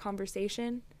the great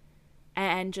conversation,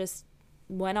 and just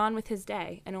went on with his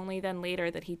day. And only then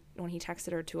later when he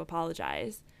texted her to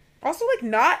apologize. Also, like,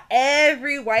 not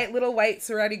every little white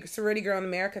sorority girl in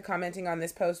America commenting on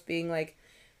this post being like,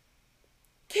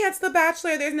 cancel The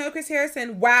Bachelor, there's no Chris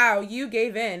Harrison. Wow, you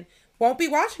gave in. Won't be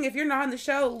watching if you're not on the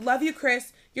show. Love you,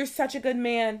 Chris. You're such a good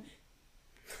man.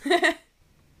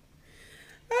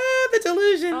 Oh, the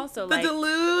delusion. Also, the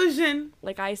delusion.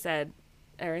 Like I said,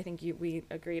 or I think we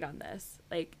agreed on this,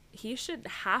 like, he should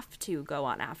have to go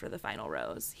on After the Final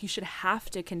Rose. He should have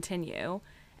to continue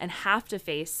and have to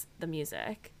face the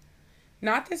music.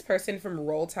 Not this person from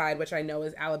Roll Tide, which I know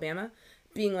is Alabama,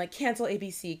 being like, cancel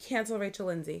ABC, cancel Rachel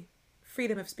Lindsay.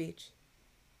 Freedom of speech.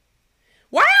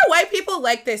 Why are white people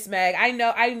like this, Meg? I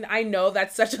know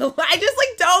that's such a lie. I just,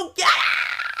 like, don't get it.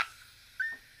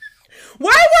 Why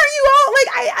weren't you all, like,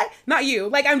 I not you,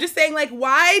 like, I'm just saying, like,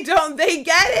 why don't they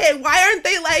get it? Why aren't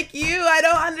they like you? I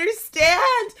don't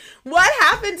understand. What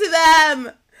happened to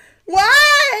them?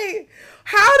 Why?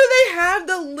 How do they have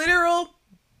the literal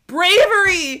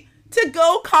bravery to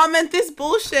go comment this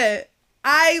bullshit?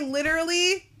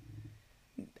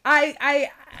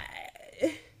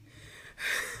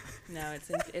 No,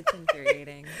 it's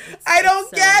infuriating. I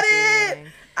don't get it.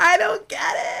 I don't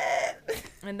get it.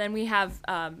 And then we have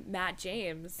Matt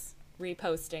James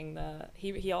reposting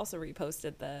he also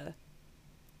reposted the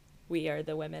 "We Are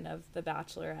the Women of The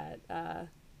Bachelorette"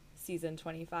 season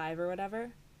 25 or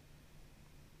whatever.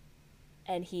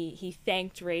 And he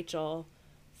thanked Rachel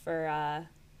for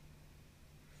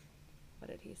what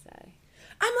did he say?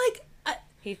 I'm like,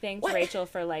 he thanked what? Rachel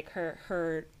for, like,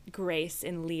 her grace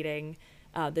in leading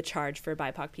the charge for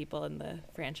BIPOC people in the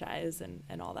franchise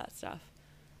and all that stuff,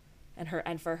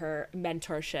 and for her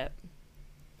mentorship.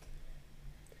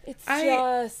 It's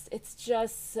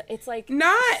like,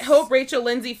 not hope Rachel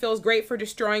Lindsay feels great for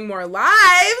destroying more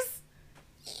lives.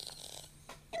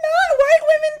 Not white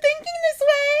women thinking this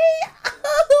way.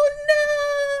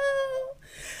 Oh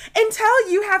no.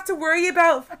 Until you have to worry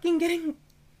about fucking getting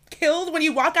killed when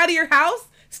you walk out of your house.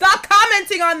 Stop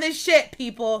commenting on this shit,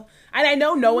 people. And I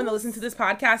know no one that listens to this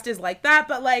podcast is like that,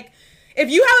 but, like, if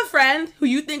you have a friend who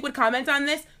you think would comment on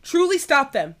this, truly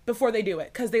stop them before they do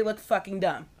it, because they look fucking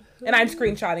dumb. And I'm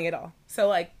screenshotting it all. So,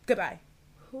 like, goodbye.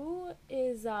 Who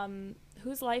is,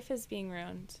 whose life is being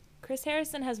ruined? Chris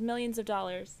Harrison has millions of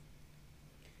dollars.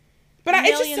 But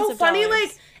it's just so funny,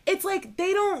 like, it's like,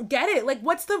 they don't get it. Like,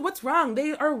 what's wrong?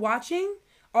 They are watching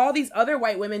all these other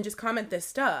white women just comment this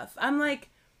stuff. I'm like,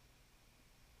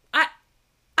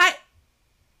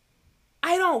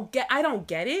 I don't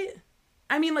get it.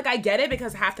 I mean, like, I get it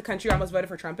because half the country almost voted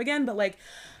for Trump again, but, like,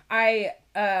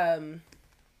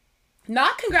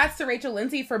 not congrats to Rachel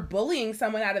Lindsay for bullying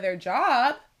someone out of their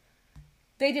job.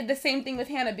 They did the same thing with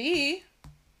Hannah B.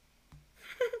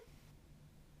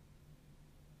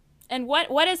 And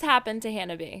what has happened to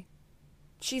Hannah B?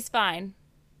 She's fine.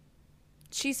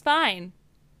 She's fine.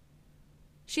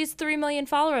 She has 3 million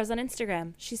followers on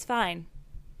Instagram. She's fine.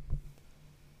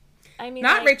 I mean,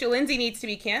 not, like, Rachel Lindsay needs to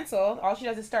be canceled. All she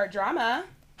does is start drama.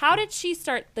 How did she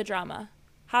start the drama?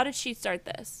 How did she start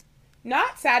this?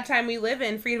 Not sad time we live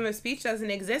in. Freedom of speech doesn't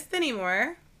exist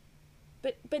anymore.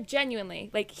 But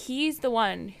genuinely, like, he's the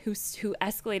one who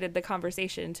escalated the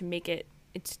conversation to make it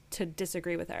to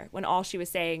disagree with her when all she was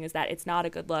saying is that it's not a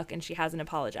good look and she hasn't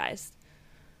apologized.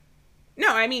 No,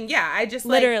 I mean, yeah, I just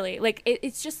literally like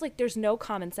it's just like there's no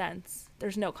common sense.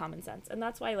 There's no common sense, and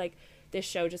that's why like this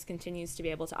show just continues to be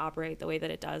able to operate the way that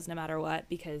it does, no matter what,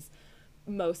 because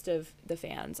most of the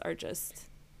fans are just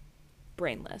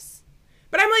brainless.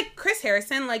 But I'm like, Chris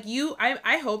Harrison, like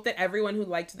I hope that everyone who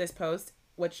liked this post,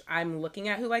 which I'm looking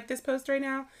at who liked this post right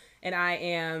now, and I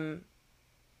am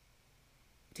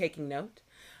taking note.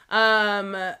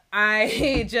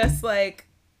 I just like,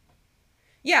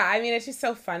 yeah, I mean, it's just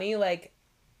so funny. Like,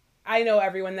 I know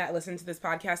everyone that listened to this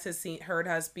podcast has heard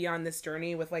us be on this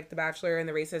journey with like The Bachelor and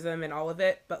the racism and all of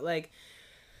it. But like,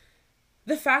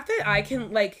 the fact that I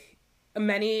can like,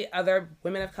 many other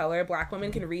women of color, Black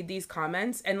women, can read these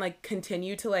comments and like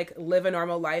continue to like live a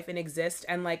normal life and exist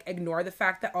and like ignore the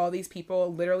fact that all these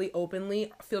people literally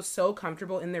openly feel so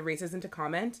comfortable in their racism to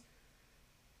comment.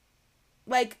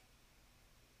 Like,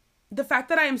 the fact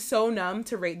that I am so numb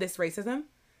to this racism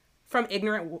from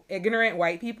ignorant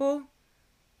white people,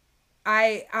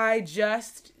 I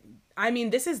mean,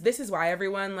 this is why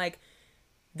everyone, like,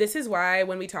 this is why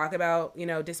when we talk about, you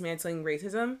know, dismantling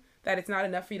racism, that it's not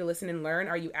enough for you to listen and learn.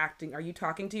 Are you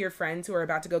talking to your friends who are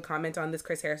about to go comment on this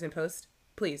Chris Harrison post?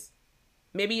 Please.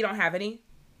 Maybe you don't have any.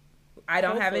 I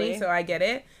don't have any, so I get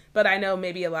it. But I know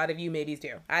maybe a lot of you maybes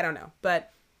do. I don't know.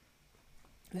 But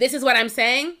this is what I'm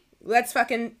saying. Let's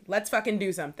fucking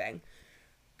do something.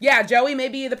 Yeah, Joey may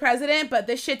be the president, but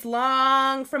this shit's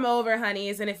long from over,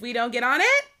 honeys. And if we don't get on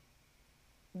it,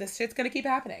 this shit's going to keep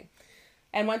happening.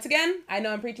 And once again, I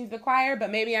know I'm preaching to the choir, but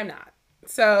maybe I'm not.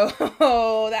 So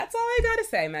that's all I gotta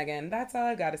say, Megan. That's all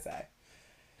I gotta say.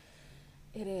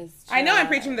 It is. Just... I know I'm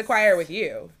preaching to the choir with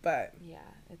you, but yeah,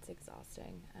 it's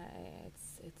exhausting.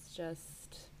 It's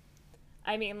just.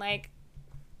 I mean, like,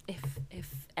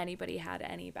 if anybody had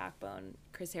any backbone,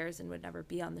 Chris Harrison would never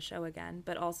be on the show again.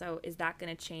 But also, is that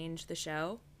going to change the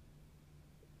show?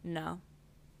 No,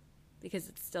 because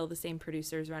it's still the same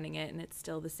producers running it, and it's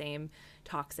still the same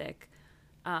toxic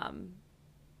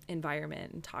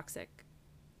environment and toxic,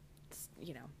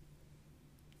 you know,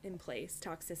 in place,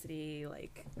 toxicity,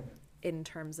 like, in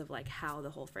terms of, like, how the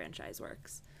whole franchise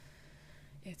works.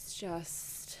 It's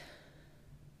just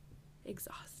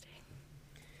exhausting.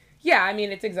 Yeah, I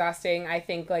mean, it's exhausting. I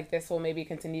think, like, this will maybe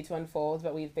continue to unfold,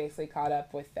 but we've basically caught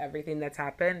up with everything that's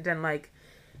happened. And, like,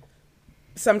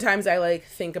 sometimes I, like,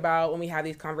 think about when we have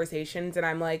these conversations, and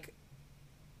I'm like,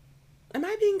 am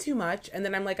I being too much? And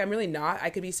then I'm like, I'm really not. I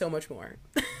could be so much more.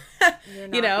 You're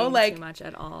not you know, being like, too much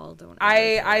at all.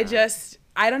 I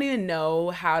don't even know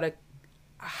how to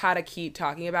keep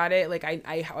talking about it. Like,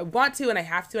 I want to, and I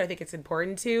have to. I think it's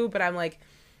important to, but I'm like,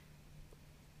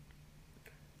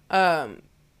 and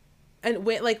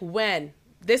when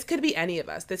this could be any of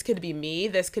us, this could be me,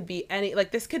 this could be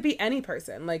any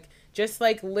person, like, just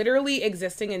like literally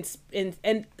existing in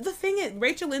and the thing is,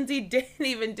 Rachel Lindsay didn't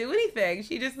even do anything.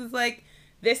 She just was like,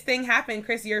 this thing happened,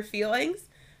 Chris, your feelings.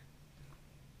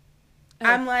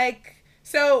 I'm like,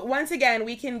 so once again,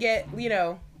 we can get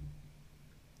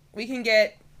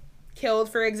killed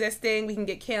for existing. We can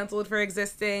get canceled for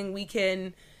existing. We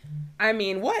can, I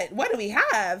mean, what do we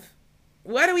have?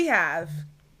 What do we have?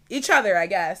 Each other, I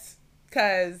guess.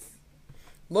 Because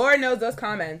Lord knows those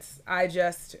comments. I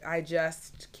just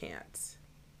can't.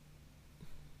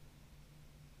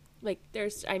 Like,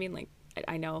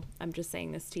 I know I'm just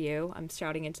saying this to you. I'm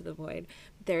shouting into the void.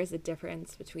 There's a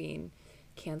difference between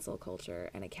cancel culture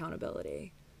and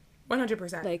accountability.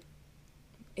 100%. Like,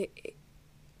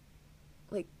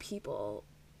 like people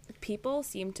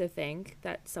seem to think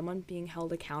that someone being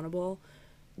held accountable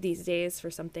these days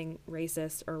for something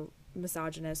racist or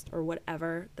misogynist or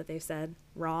whatever that they've said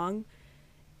wrong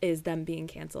is them being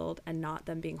canceled and not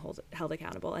them being held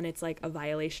accountable. And it's like a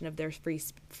violation of their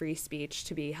free speech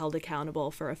to be held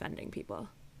accountable for offending people.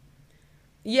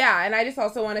 Yeah, and I just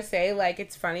also want to say, like,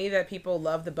 it's funny that people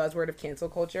love the buzzword of cancel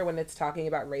culture when it's talking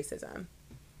about racism.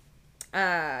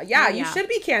 You should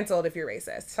be canceled if you're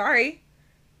racist. Sorry.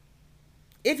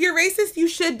 If you're racist, you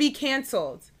should be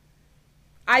canceled.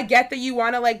 I get that you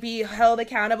want to, like, be held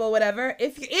accountable, whatever.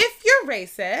 If you're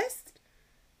racist,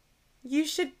 you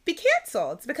should be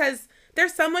canceled because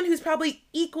there's someone who's probably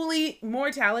equally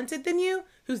more talented than you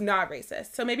who's not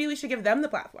racist. So maybe we should give them the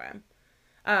platform.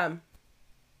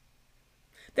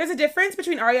 There's a difference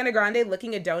between Ariana Grande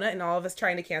licking a donut and all of us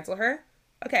trying to cancel her.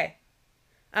 Okay.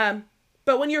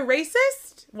 But when you're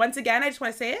racist, once again, I just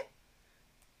want to say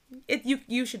it.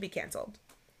 You should be canceled.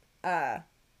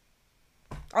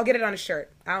 I'll get it on a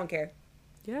shirt. I don't care.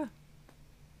 Yeah.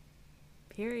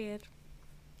 Period.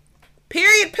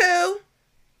 Period, poo.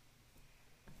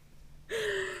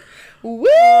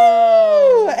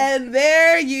 Woo! And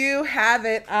there you have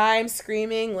it. I'm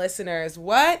screaming, listeners.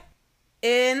 What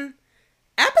in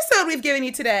episode we've given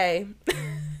you today.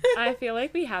 I feel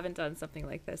like we haven't done something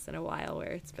like this in a while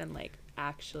where it's been like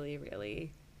actually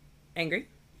really angry,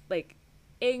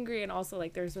 and also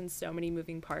like there's been so many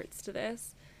moving parts to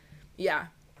this. Yeah,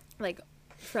 like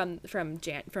from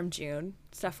June,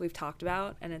 stuff we've talked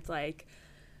about, and it's like,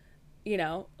 you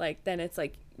know, like then it's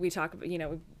like we talk about, you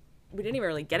know, we didn't even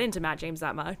really get into Matt James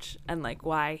that much, and like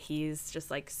why he's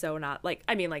just like so not like,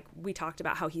 I mean, like we talked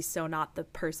about how he's so not the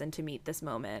person to meet this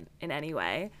moment in any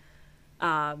way.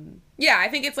 Yeah, I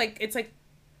think it's like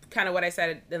kind of what I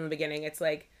said in the beginning. It's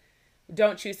like,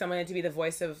 don't choose someone to be the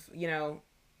voice of, you know,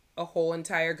 a whole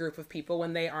entire group of people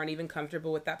when they aren't even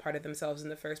comfortable with that part of themselves in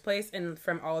the first place. And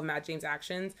from all of Matt James'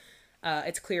 actions,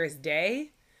 it's clear as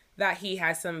day that he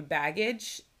has some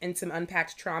baggage and some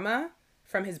unpacked trauma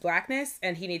from his blackness,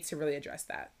 and he needs to really address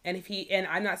that. And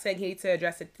I'm not saying he needs to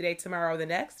address it today, tomorrow, or the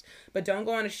next, but don't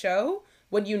go on a show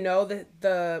when you know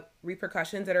the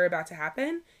repercussions that are about to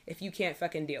happen if you can't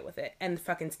fucking deal with it and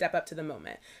fucking step up to the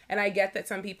moment. And I get that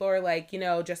some people are like, you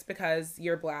know, just because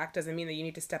you're black doesn't mean that you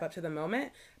need to step up to the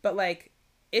moment. But like,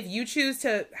 if you choose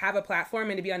to have a platform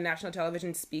and to be on national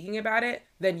television speaking about it,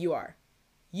 then you are.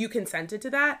 You consented to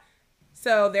that.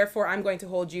 So therefore, I'm going to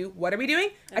hold you, what are we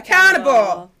doing?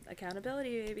 Accountable.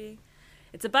 Accountability, baby.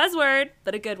 It's a buzzword,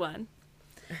 but a good one.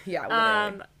 Yeah,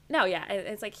 literally. No, yeah.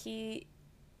 It's like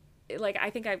like, I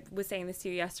think I was saying this to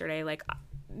you yesterday, like,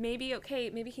 maybe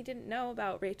he didn't know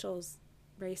about Rachel's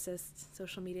racist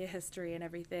social media history and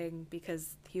everything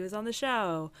because he was on the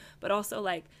show. But also,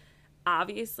 like,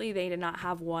 obviously they did not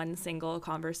have one single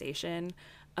conversation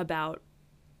about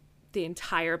the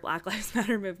entire Black Lives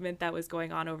Matter movement that was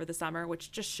going on over the summer,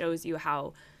 which just shows you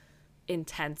how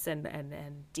intense and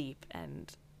deep and,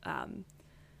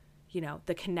 you know,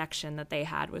 the connection that they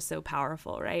had was so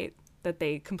powerful, right? That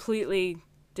they completely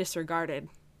disregarded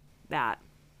that.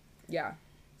 Yeah.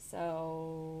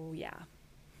 So, yeah.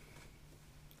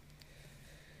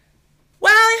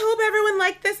 Well, I hope everyone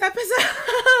liked this episode.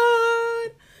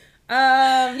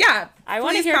 Yeah. I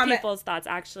want to hear people's thoughts.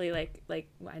 Actually, like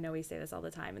I know we say this all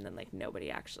the time, and then like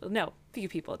few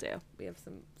people do. We have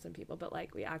some people, but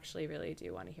like we actually really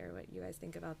do want to hear what you guys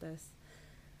think about this.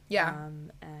 Yeah.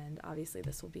 And obviously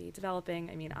this will be developing.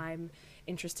 I mean, I'm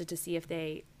interested to see if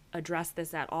they address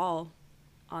this at all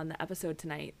on the episode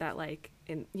tonight, that like,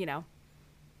 in, you know,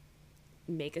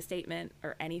 make a statement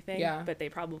or anything. Yeah. But they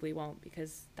probably won't,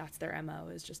 because that's their MO,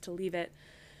 is just to leave it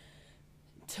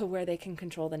to where they can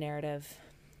control the narrative.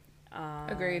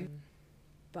 Agreed.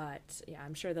 But yeah,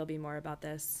 I'm sure there'll be more about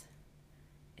this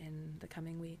in the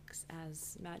coming weeks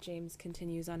as Matt James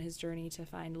continues on his journey to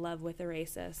find love with a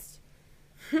racist.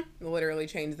 Literally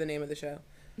changed the name of the show.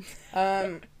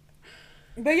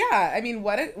 But yeah, I mean,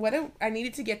 I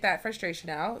needed to get that frustration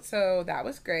out, so that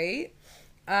was great.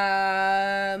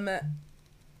 Yeah.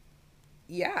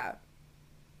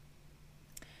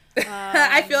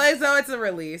 I feel as though it's a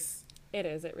release. It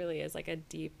is. It really is, like a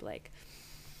deep, like.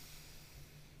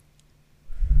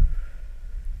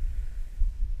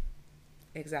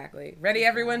 Exactly. Ready,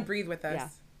 everyone? Breathe with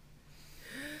us.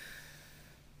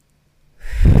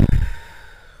 Yeah.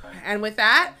 And with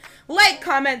that, like,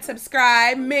 comment,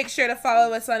 subscribe. Make sure to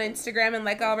follow us on Instagram and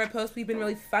like all of our posts. We've been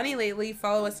really funny lately.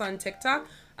 Follow us on TikTok.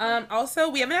 Also,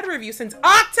 we haven't had a review since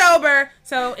October.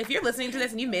 So if you're listening to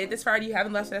this and you've made it this far and you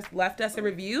haven't left us a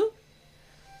review,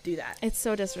 do that. It's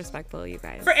so disrespectful, you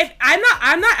guys.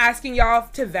 I'm not asking y'all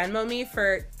to Venmo me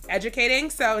for educating.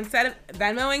 So instead of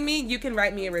Venmoing me, you can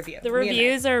write me a review. The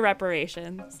reviews are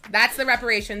reparations. That's the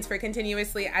reparations for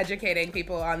continuously educating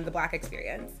people on the Black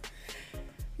experience.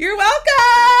 You're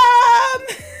welcome.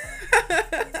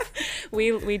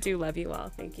 We do love you all.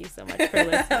 Thank you so much for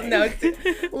listening.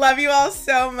 Love you all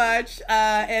so much.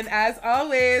 And as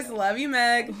always, love you,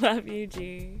 Meg. Love you,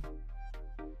 G.